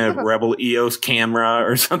holding a Rebel EOS camera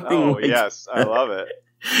or something. Oh, yes. I love it.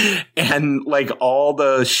 And like all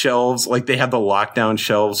the shelves, like they have the lockdown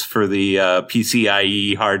shelves for the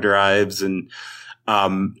PCIe hard drives. And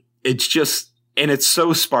it's just, and it's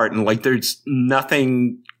so Spartan. Like there's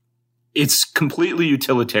nothing, it's completely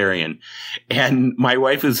utilitarian. And my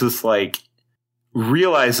wife is just like,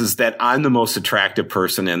 realizes that I'm the most attractive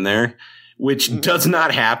person in there, which does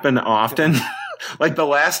not happen often. Like the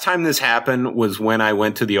last time this happened was when I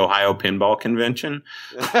went to the Ohio Pinball Convention.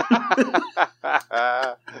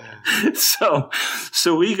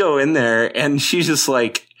 So we go in there and she's just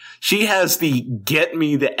like, she has the get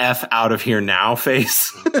me the F out of here now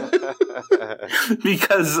face.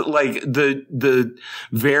 Because like the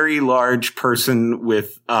very large person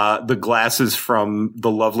with the glasses from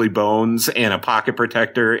The Lovely Bones and a pocket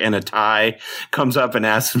protector and a tie comes up and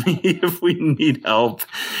asks me if we need help.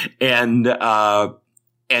 And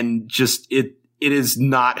just it is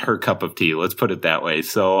not her cup of tea. Let's put it that way.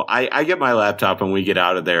 So I get my laptop and we get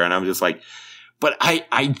out of there and I'm just like, but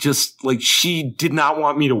I just, like, she did not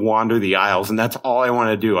want me to wander the aisles, and that's all I want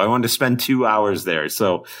to do. I wanted to spend 2 hours there.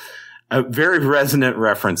 So, a very resonant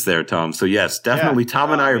reference there, Tom. So, yes, definitely,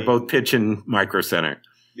 Tom and I are both pitching Micro Center.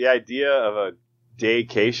 the idea of a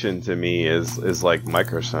daycation to me is like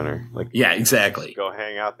Micro Center. Like, yeah, exactly. Go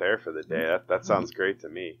hang out there for the day. That sounds great to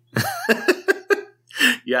me.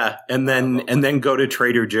 Yeah, and then go to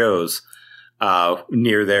Trader Joe's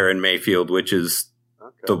near there in Mayfield, which is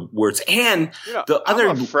the worst. And the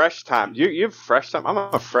other Fresh Time. You have Fresh Time. I'm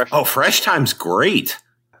a Fresh. Oh, Fresh Time's great.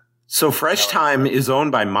 So Fresh Time is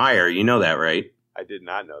owned by Meijer. You know that, right? I did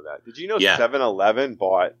not know that. Did you know 7-Eleven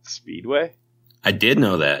bought Speedway? I did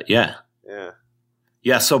know that. Yeah. Yeah.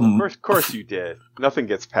 Yeah. So of course you did. Nothing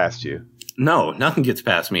gets past you. No, nothing gets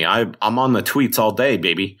past me. I'm on the tweets all day,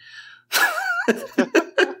 baby.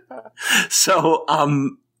 So,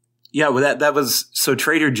 yeah, well, that was, so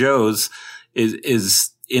Trader Joe's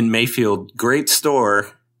is in Mayfield, great store.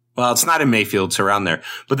 Well, it's not in Mayfield, it's around there.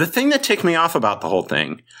 But the thing that ticked me off about the whole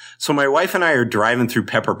thing, so my wife and I are driving through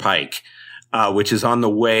Pepper Pike, which is on the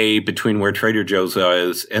way between where Trader Joe's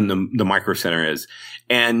is and the Micro Center is.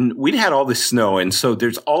 And we'd had all this snow. And so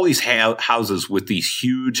there's all these houses with these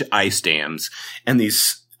huge ice dams and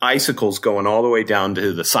these icicles going all the way down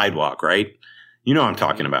to the sidewalk, right? You know what I'm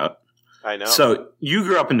talking about. I know. So you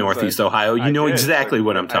grew up in Northeast Ohio. You know exactly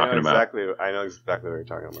what I'm talking about. I know exactly what you're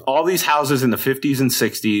talking about. All these houses in the 50s and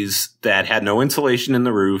 60s that had no insulation in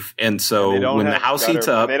the roof. And so when the house heats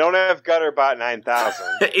up. They don't have Gutterbot 9000.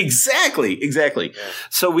 Exactly. Yeah.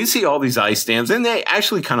 So we see all these ice dams and they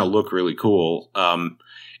actually kind of look really cool. And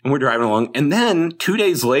we're driving along. And then 2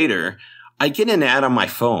 days later, I get an ad on my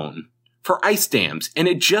phone for ice dams. And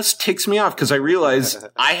it just ticks me off because I realized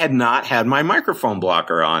I had not had my microphone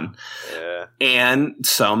blocker on. Yeah. And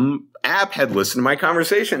some app had listened to my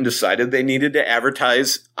conversation and decided they needed to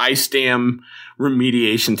advertise ice dam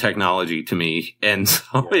remediation technology to me. And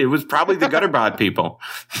so it was probably the Gutterbot people.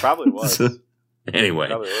 Probably was. So, anyway.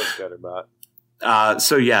 Probably was Gutterbot.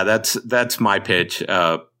 So yeah, that's my pitch.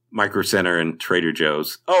 Micro Center and Trader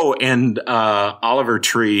Joe's. Oh, and Oliver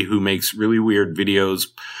Tree, who makes really weird videos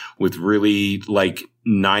with really like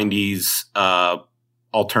 90s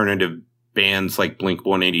alternative bands like Blink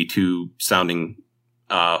 182 sounding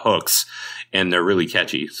hooks, and they're really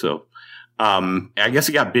catchy. So I guess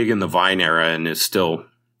he got big in the Vine era and is still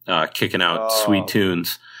kicking out sweet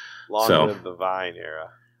tunes. Long live the Vine era.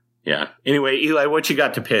 Yeah. Anyway, Eli, what you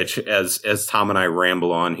got to pitch as Tom and I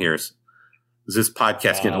ramble on here? Is this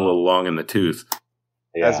podcast getting a little long in the tooth?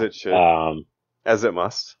 Yeah. As it should. As it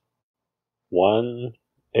must. One,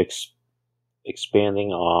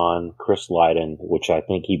 expanding on Chris Lydon, which I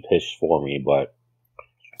think he pitched for me, but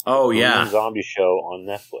oh yeah, zombie show on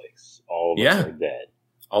Netflix. All of us are dead.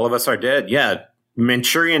 All of us are dead. Yeah,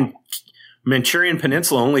 Manchurian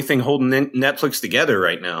Peninsula, only thing holding Netflix together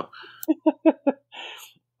right now.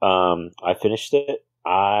 I finished it.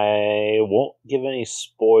 I won't give any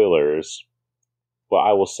spoilers, but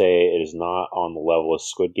I will say it is not on the level of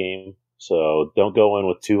Squid Game. So don't go in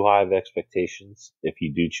with too high of expectations if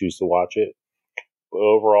you do choose to watch it. But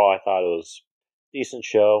overall, I thought it was a decent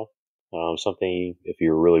show. Something, if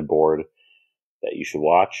you're really bored, that you should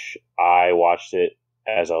watch. I watched it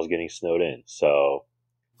as I was getting snowed in. So,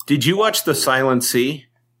 did you watch The Silent Sea?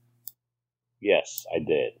 Yes, I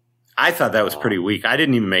did. I thought that was pretty weak. I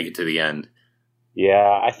didn't even make it to the end.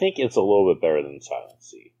 Yeah, I think it's a little bit better than Silent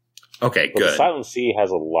Sea. Okay, but good. The Silent Sea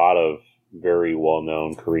has a lot of very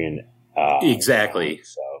well-known Korean. Exactly.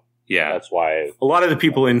 Songs, so yeah, that's why a lot of the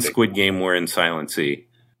people in Squid Game were in Silent Sea.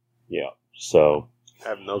 Yeah. So I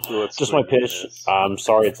have no clue what's just my pitch. I'm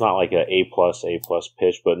sorry, it's not like A plus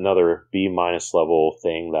pitch, but another B- level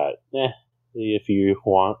thing that, if you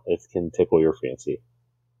want, it can tickle your fancy.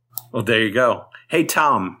 Well, there you go. Hey,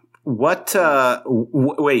 Tom, what?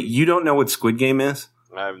 Wait, you don't know what Squid Game is?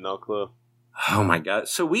 I have no clue. Oh my god!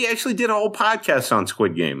 So we actually did a whole podcast on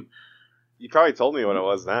Squid Game. You probably told me what it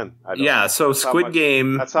was then. So Squid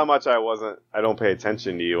Game. That's how much I don't pay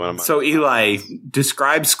attention to you when I'm. So Eli,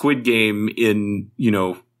 describe Squid Game in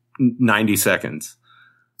 90 seconds.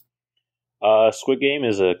 Squid Game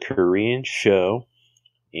is a Korean show,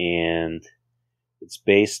 and it's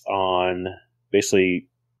based on basically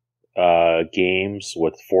games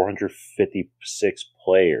with 456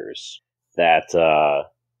 players that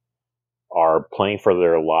are playing for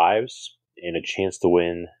their lives and a chance to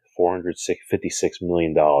win $456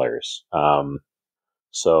 million. $46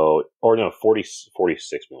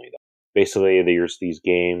 million. Basically, there's these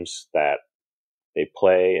games that they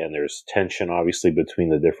play, and there's tension, obviously, between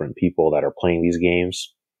the different people that are playing these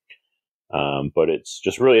games. But it's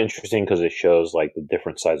just really interesting because it shows like the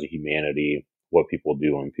different sides of humanity, what people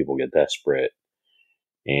do when people get desperate,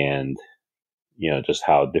 and just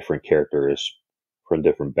how different characters from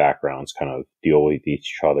different backgrounds kind of deal with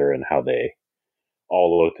each other and how they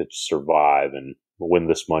all look to survive and win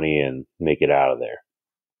this money and make it out of there.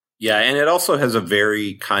 Yeah, and it also has a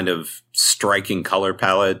very kind of striking color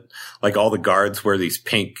palette. Like all the guards wear these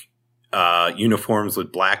pink uniforms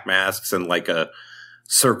with black masks and like a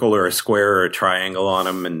circle or a square or a triangle on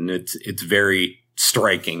them, and it's very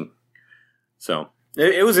striking. So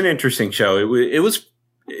it was an interesting show. It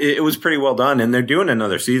was pretty well done, and they're doing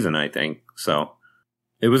another season, I think. So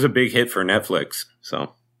it was a big hit for Netflix.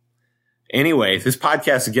 So anyway, this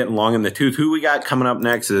podcast is getting long in the tooth. Who we got coming up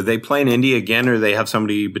next? Are they playing Indy again, or do they have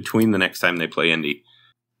somebody between the next time they play Indy?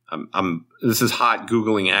 This is hot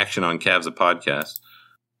Googling action on Cavs a podcast.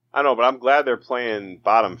 I know, but I'm glad they're playing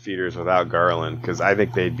bottom feeders without Garland, because I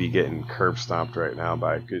think they'd be getting curb stomped right now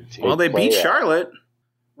by a good team. Well, they beat Charlotte.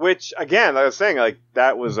 Which, again, I was saying, like,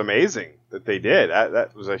 that was amazing that they did.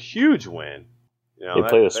 That was a huge win. You know, they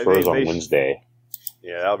play the Spurs on Wednesday.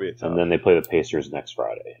 Yeah, that'll be a tough. And then they play the Pacers next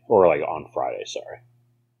Friday. Or, like, on Friday, sorry.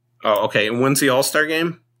 Oh, okay. And when's the All-Star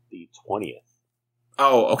game? The 20th.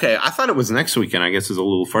 Oh, okay. I thought it was next weekend. I guess it's a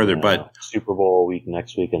little further, but Super Bowl week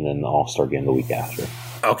next week, and then the All-Star game the week after.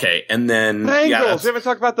 Okay, and then Bengals. We haven't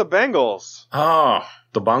talked about the Bengals. Oh,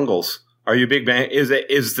 the Bungles. Are you a big bang? Is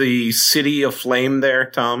the city aflame there,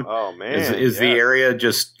 Tom? Oh man, is the area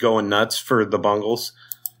just going nuts for the Bungles?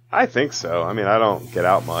 I think so. I mean, I don't get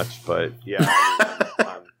out much, but yeah.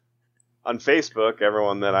 On Facebook,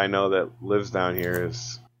 everyone that I know that lives down here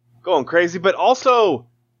is going crazy, but also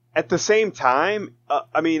at the same time,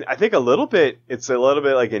 I mean, I think it's a little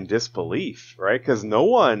bit like in disbelief, right? Because no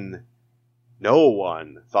one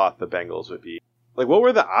thought the Bengals would be like. What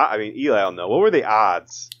were the? I mean, Eli will know. What were the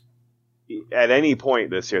odds at any point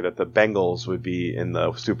this year that the Bengals would be in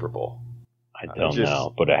the Super Bowl? I don't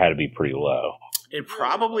know, but it had to be pretty low. It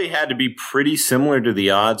probably had to be pretty similar to the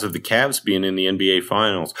odds of the Cavs being in the NBA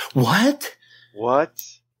Finals. What?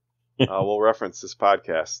 We'll reference this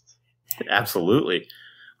podcast. Absolutely.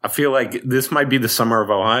 I feel like this might be the summer of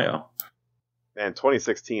Ohio. Man,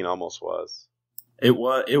 2016 almost was. That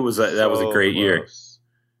was a great year.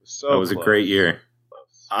 That was a great year.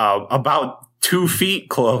 About 2 feet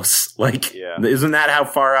close. Like, Isn't that how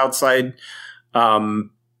far outside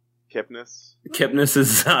Kipnis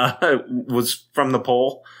was from the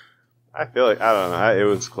pole? I feel like, I don't know. It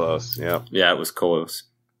was close. Yeah. Yeah, it was close.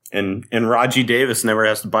 And Raji Davis never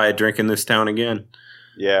has to buy a drink in this town again.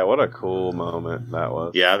 Yeah, what a cool moment that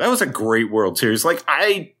was. Yeah, that was a great World Series. Like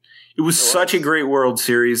it was such a great World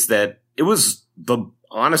Series that it was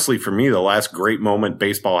honestly for me the last great moment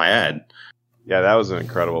baseball had. Yeah, that was an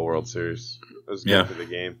incredible World Series. It was good for the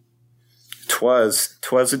game. Twas.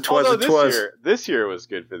 This year was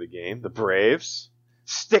good for the game. The Braves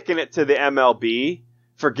sticking it to the MLB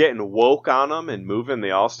for getting woke on them and moving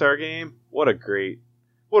the All-Star game. What a great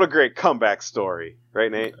comeback story,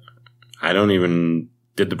 right, Nate? I don't even.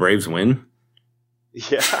 Did the Braves win?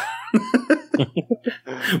 Yeah.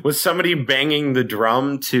 Was somebody banging the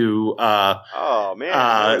drum to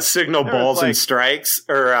signal balls and strikes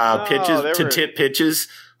or pitches to tip pitches?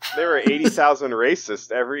 There were 80,000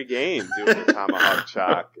 racists every game doing the tomahawk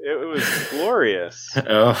chalk. It was glorious.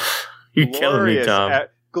 Oh, you're killing me, Tom.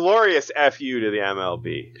 Glorious FU to the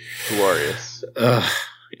MLB. Glorious.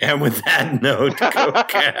 And with that note, go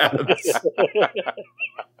Cavs.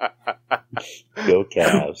 Go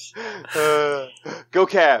Cavs. Go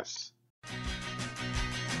Cavs.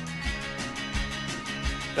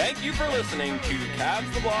 Thank you for listening to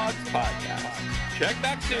Cavs the Blogs podcast. Check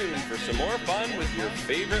back soon for some more fun with your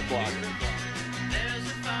favorite bloggers. There's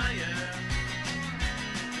a fire.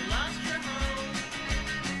 You lost your home.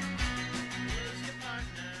 Lose your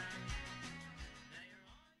partner.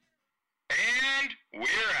 And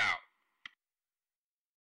we're